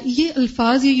کر دیا، یہ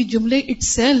الفاظ یہ جملے اٹ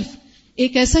سیلف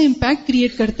ایک ایسا امپیکٹ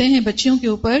کریٹ کرتے ہیں بچیوں کے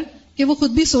اوپر کہ وہ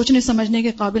خود بھی سوچنے سمجھنے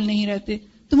کے قابل نہیں رہتے۔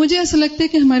 تو مجھے ایسا لگتا ہے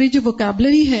کہ ہماری جو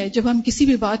ووکیبلری ہے، جب ہم کسی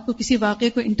بھی بات کو، کسی واقعے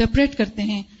کو انٹرپریٹ کرتے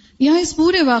ہیں، یہاں اس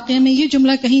پورے واقعے میں یہ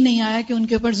جملہ کہیں نہیں آیا کہ ان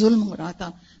کے اوپر ظلم ہو رہا تھا۔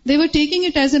 They were taking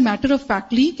it as a matter of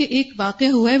factly کہ ایک واقعہ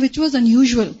ہوا ہے which was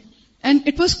unusual and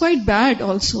it was quite bad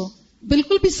also،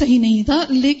 بالکل بھی صحیح نہیں تھا،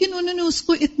 لیکن انہوں نے اس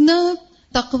کو اتنا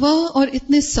تقوی اور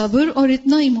اتنے صبر اور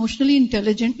اتنا ایموشنلی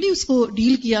انٹیلیجنٹلی اس کو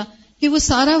ڈیل کیا کہ وہ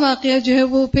سارا واقعہ جو ہے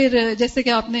وہ پھر جیسے کہ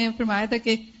آپ نے فرمایا تھا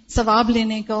کہ ثواب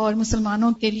لینے کا اور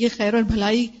مسلمانوں کے لیے خیر اور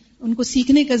بھلائی ان کو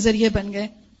سیکھنے کا ذریعہ بن گئے۔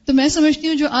 تو میں سمجھتی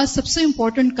ہوں جو آج سب سے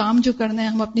امپورٹنٹ کام جو کرنا ہے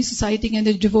ہم اپنی سوسائٹی کے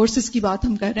اندر، ڈیورسز کی بات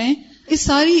ہم کر رہے ہیں، اس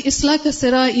ساری اصلاح کا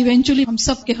سرا ایونچولی ہم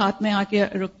سب کے ہاتھ میں آ کے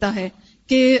رکتا ہے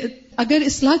کہ اگر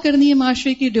اصلاح کرنی ہے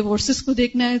معاشرے کی، ڈیورسز کو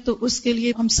دیکھنا ہے، تو اس کے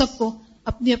لیے ہم سب کو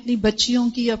اپنی اپنی بچیوں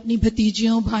کی، اپنی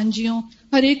بھتیجیوں، بھانجیوں،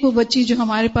 ہر ایک وہ بچی جو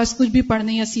ہمارے پاس کچھ بھی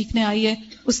پڑھنے یا سیکھنے آئی ہے،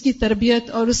 اس کی تربیت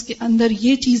اور اس کے اندر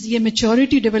یہ چیز، یہ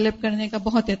میچورٹی ڈیولپ کرنے کا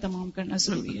بہت اہتمام کرنا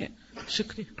ضروری ہے۔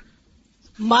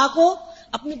 شکریہ۔ ماں کو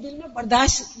اپنے دل میں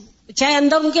برداشت، چاہے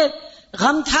اندر ان کے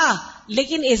غم تھا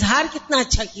لیکن اظہار کتنا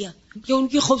اچھا کیا کہ ان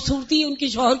کی خوبصورتی، ان کے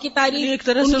شوہر کی تعریف،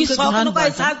 ان کی سوگنوں کا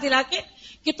احساس دلا کے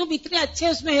کہ تم اتنے اچھے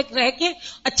اس میں رہ کے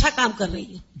اچھا کام کر رہی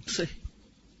ہو۔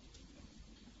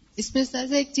 اس میں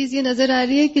سر ایک چیز یہ نظر آ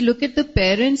رہی ہے کہ look at the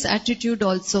parents attitude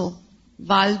also.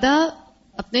 والدہ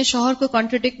اپنے شوہر کو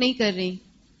کانٹرڈکٹ نہیں کر رہی،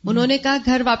 انہوں نے کہا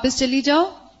گھر واپس چلی جاؤ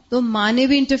تو ماں نے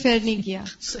بھی انٹرفیئر نہیں کیا،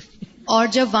 اور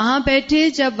جب وہاں بیٹھے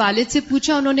جب والد سے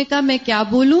پوچھا انہوں نے کہا میں کیا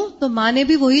بولوں تو ماں نے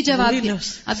بھی وہی جواب دیا۔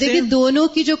 اب دیکھیں دونوں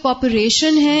کی جو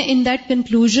کوپریشن ہے ان دیٹ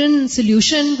کنکلوژن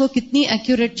سولوشن وہ کتنی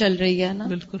ایکوریٹ چل رہی ہے نا۔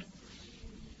 بالکل۔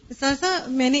 سازا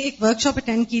میں نے ایک ورک شاپ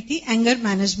اٹینڈ کی تھی اینگر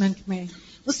مینجمنٹ میں،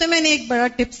 اس سے میں نے ایک بڑا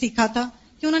ٹپ سیکھا تھا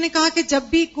کہ انہوں نے کہا کہ جب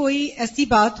بھی کوئی ایسی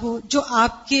بات ہو جو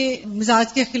آپ کے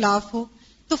مزاج کے خلاف ہو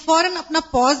تو فوراً اپنا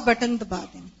پاز بٹن دبا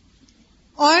دیں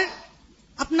اور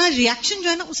اپنا ریئیکشن جو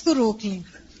ہے نا اس کو روک لیں،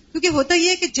 کیونکہ ہوتا یہ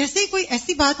ہے کہ جیسے ہی کوئی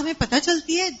ایسی بات ہمیں پتہ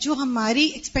چلتی ہے جو ہماری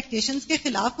ایکسپیکٹیشنز کے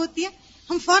خلاف ہوتی ہے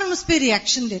ہم فوراً اس پہ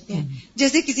ریئیکشن دیتے ہیں۔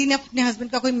 جیسے کسی نے اپنے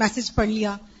ہسبینڈ کا کوئی میسج پڑھ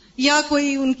لیا یا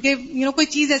کوئی ان کے کوئی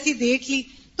چیز ایسی دیکھ لی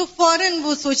تو فوراً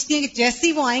وہ سوچتی ہیں کہ جیسے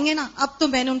ہی وہ آئیں گے نا اب تو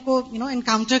میں نے ان کو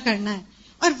انکاؤنٹر کرنا ہے،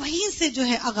 اور وہیں سے جو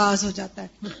ہے آغاز ہو جاتا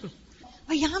ہے۔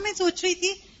 اور یہاں میں سوچ رہی تھی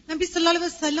نبی صلی اللہ علیہ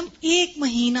وسلم 1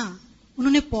 مہینہ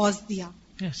انہوں نے پاز دیا،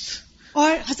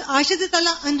 اور حضرت عائشہ رضی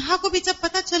اللہ عنہا کو بھی جب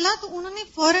پتا چلا تو انہوں نے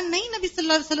فوراً نہیں نبی صلی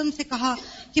اللہ علیہ وسلم سے کہا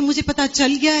کہ مجھے پتا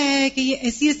چل گیا ہے کہ یہ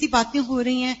ایسی ایسی باتیں ہو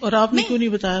رہی ہیں، اور آپ نے کیوں نہیں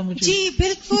بتایا مجھے؟ جی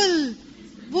بالکل،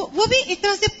 وہ بھی ایک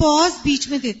طرح سے پاز بیچ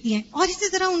میں دیتی ہیں، اور اسی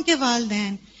طرح ان کے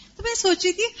والدین۔ تو میں سوچ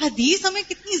رہی تھی حدیث ہمیں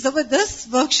کتنی زبردست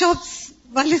ورک شاپس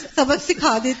والے سبق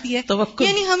سکھا دیتی ہے،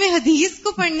 یعنی ہمیں حدیث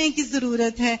کو پڑھنے کی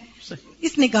ضرورت ہے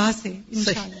اس نگاہ سے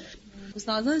انشاءاللہ۔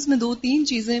 استاذہ اس میں 2-3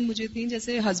 چیزیں مجھے تھیں،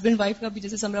 جیسے ہسبینڈ وائف کا بھی،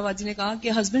 جیسے سمرا باجی نے کہا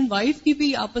کہ ہسبینڈ وائف کی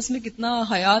بھی آپس میں کتنا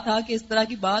حیا تھا کہ اس طرح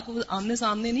کی بات وہ آمنے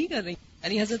سامنے نہیں کر رہی،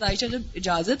 یعنی حضرت عائشہ جب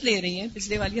اجازت لے رہی ہیں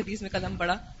پچھلے والی حدیث میں قدم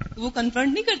پڑا تو وہ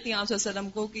کنفرنٹ نہیں کرتی آپ صلی اللہ علیہ وسلم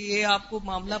کو کہ یہ آپ کو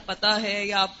معاملہ پتا ہے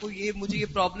یا آپ کو مجھے یہ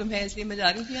پرابلم ہے اس لیے میں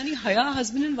جا رہی ہوں، یعنی حیا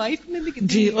ہسبینڈ اینڈ وائف میں بھی کتنی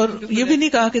جی، اور یہ بھی نہیں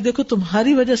کہا کہ دیکھو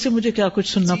تمہاری وجہ سے مجھے کیا کچھ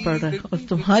سننا پڑ رہا ہے اور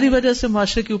تمہاری وجہ سے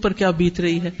معاشرے کے اوپر کیا بیت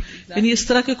رہی ہے، یعنی اس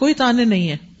طرح کے کوئی تانے نہیں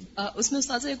ہے۔ اس میں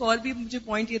استاذہ ایک اور بھی مجھے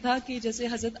پوائنٹ یہ تھا کہ جیسے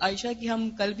حضرت عائشہ کی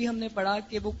کل بھی ہم نے پڑھا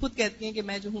کہ وہ خود کہتی ہیں کہ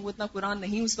میں جو ہوں وہ اتنا قرآن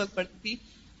نہیں اس وقت پڑھتی تھی،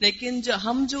 لیکن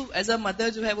ہم جو ایز اے مدر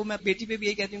جو ہے وہ میں بیٹی پہ بھی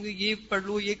یہ کہتی ہوں کہ یہ پڑھ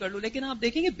لو یہ کر لو، لیکن آپ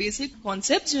دیکھیں گے بیسک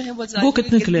کانسیپٹ جو ہیں وہ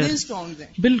کتنے اسٹرانگ ہیں،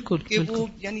 بالکل کہ وہ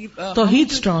یعنی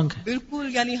توحید اسٹرانگ ہے، بالکل.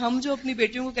 یعنی ہم جو اپنی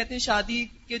بیٹیوں کو کہتے ہیں شادی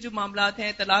کے جو معاملات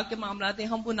ہیں، طلاق کے معاملات ہیں،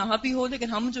 ہم وہ نہ بھی ہو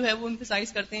لیکن ہم جو ہے وہ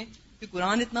امفسائز کرتے ہیں کہ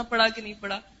قرآن اتنا پڑھا کہ نہیں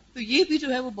پڑھا. تو یہ بھی جو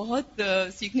ہے وہ بہت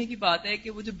سیکھنے کی بات ہے کہ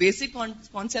وہ جو بیسک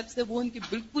کانسیپٹس تھے وہ ان کے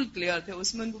بالکل کلیئر تھے،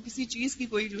 اس میں ان کو کسی چیز کی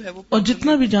کوئی جو ہے وہ، اور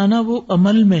جتنا بھی جانا وہ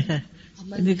عمل میں ہے،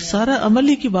 سارا عمل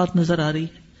ہی کی بات نظر آ رہی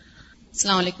ہے.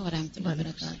 السلام علیکم ورحمۃ اللہ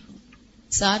وبرکاتہ.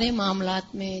 سارے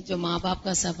معاملات میں جو ماں باپ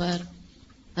کا صبر،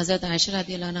 حضرت عائشہ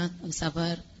رضی اللہ عنہا کا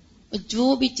صبر،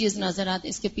 جو بھی چیز نظر آتی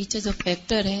اس کے پیچھے جو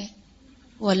فیکٹر ہے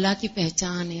وہ اللہ کی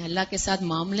پہچان ہے. اللہ کے ساتھ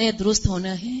معاملے درست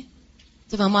ہونا ہے.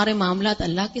 جب ہمارے معاملات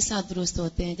اللہ کے ساتھ درست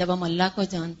ہوتے ہیں، جب ہم اللہ کو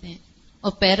جانتے ہیں،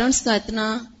 اور پیرنٹس کا اتنا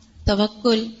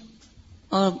توکل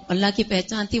اور اللہ کی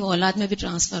پہچان تھی وہ اولاد میں بھی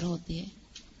ٹرانسفر ہوتی ہے.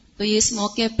 تو یہ اس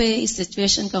موقع پہ اس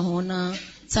سچویشن کا ہونا،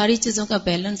 ساری چیزوں کا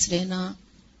بیلنس رہنا،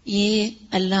 یہ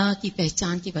اللہ کی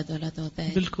پہچان کی بدولت ہوتا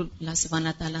ہے. بالکل اللہ سبحانہ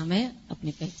تعالیٰ میں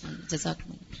اپنی پہچان. جزاکم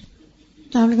اللہ.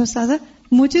 السلام علیکم استاذہ.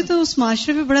 مجھے تو اس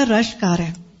معاشرے میں بڑا رشک آ رہا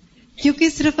ہے، کیونکہ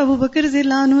صرف ابو بکر رضی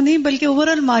اللہ عنہ نہیں بلکہ اوور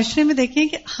آل معاشرے میں دیکھیں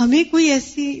کہ ہمیں کوئی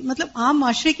ایسی عام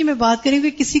معاشرے کی میں بات کریں کہ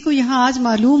کسی کو یہاں آج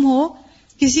معلوم ہو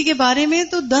کسی کے بارے میں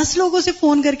تو 10 لوگوں سے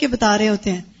فون کر کے بتا رہے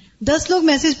ہوتے ہیں، 10 لوگ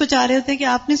میسج پہنچا رہے ہوتے ہیں کہ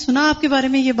آپ نے سنا آپ کے بارے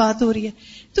میں یہ بات ہو رہی ہے.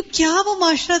 تو کیا وہ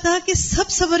معاشرہ تھا کہ سب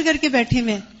صبر کر کے بیٹھے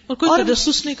ہوئے اور کوئی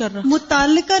تجسس نہیں کر رہا،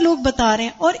 متعلقہ لوگ بتا رہے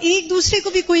ہیں اور ایک دوسرے کو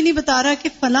بھی کوئی نہیں بتا رہا کہ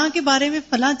فلاں کے بارے میں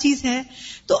فلاں چیز ہے.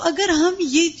 تو اگر ہم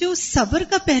یہ جو صبر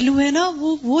کا پہلو ہے نا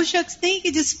وہ شخص نہیں کہ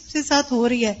جس کے ساتھ ہو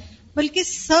رہی ہے، بلکہ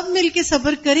سب مل کے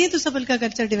صبر کریں تو صبر کا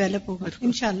کلچر ڈیولپ ہوگا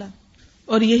انشاءاللہ.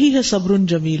 اور یہی ہے صبر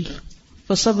جمیل،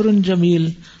 فصبر جمیل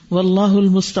واللہ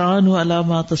المستعان علی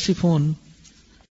ما تصفون.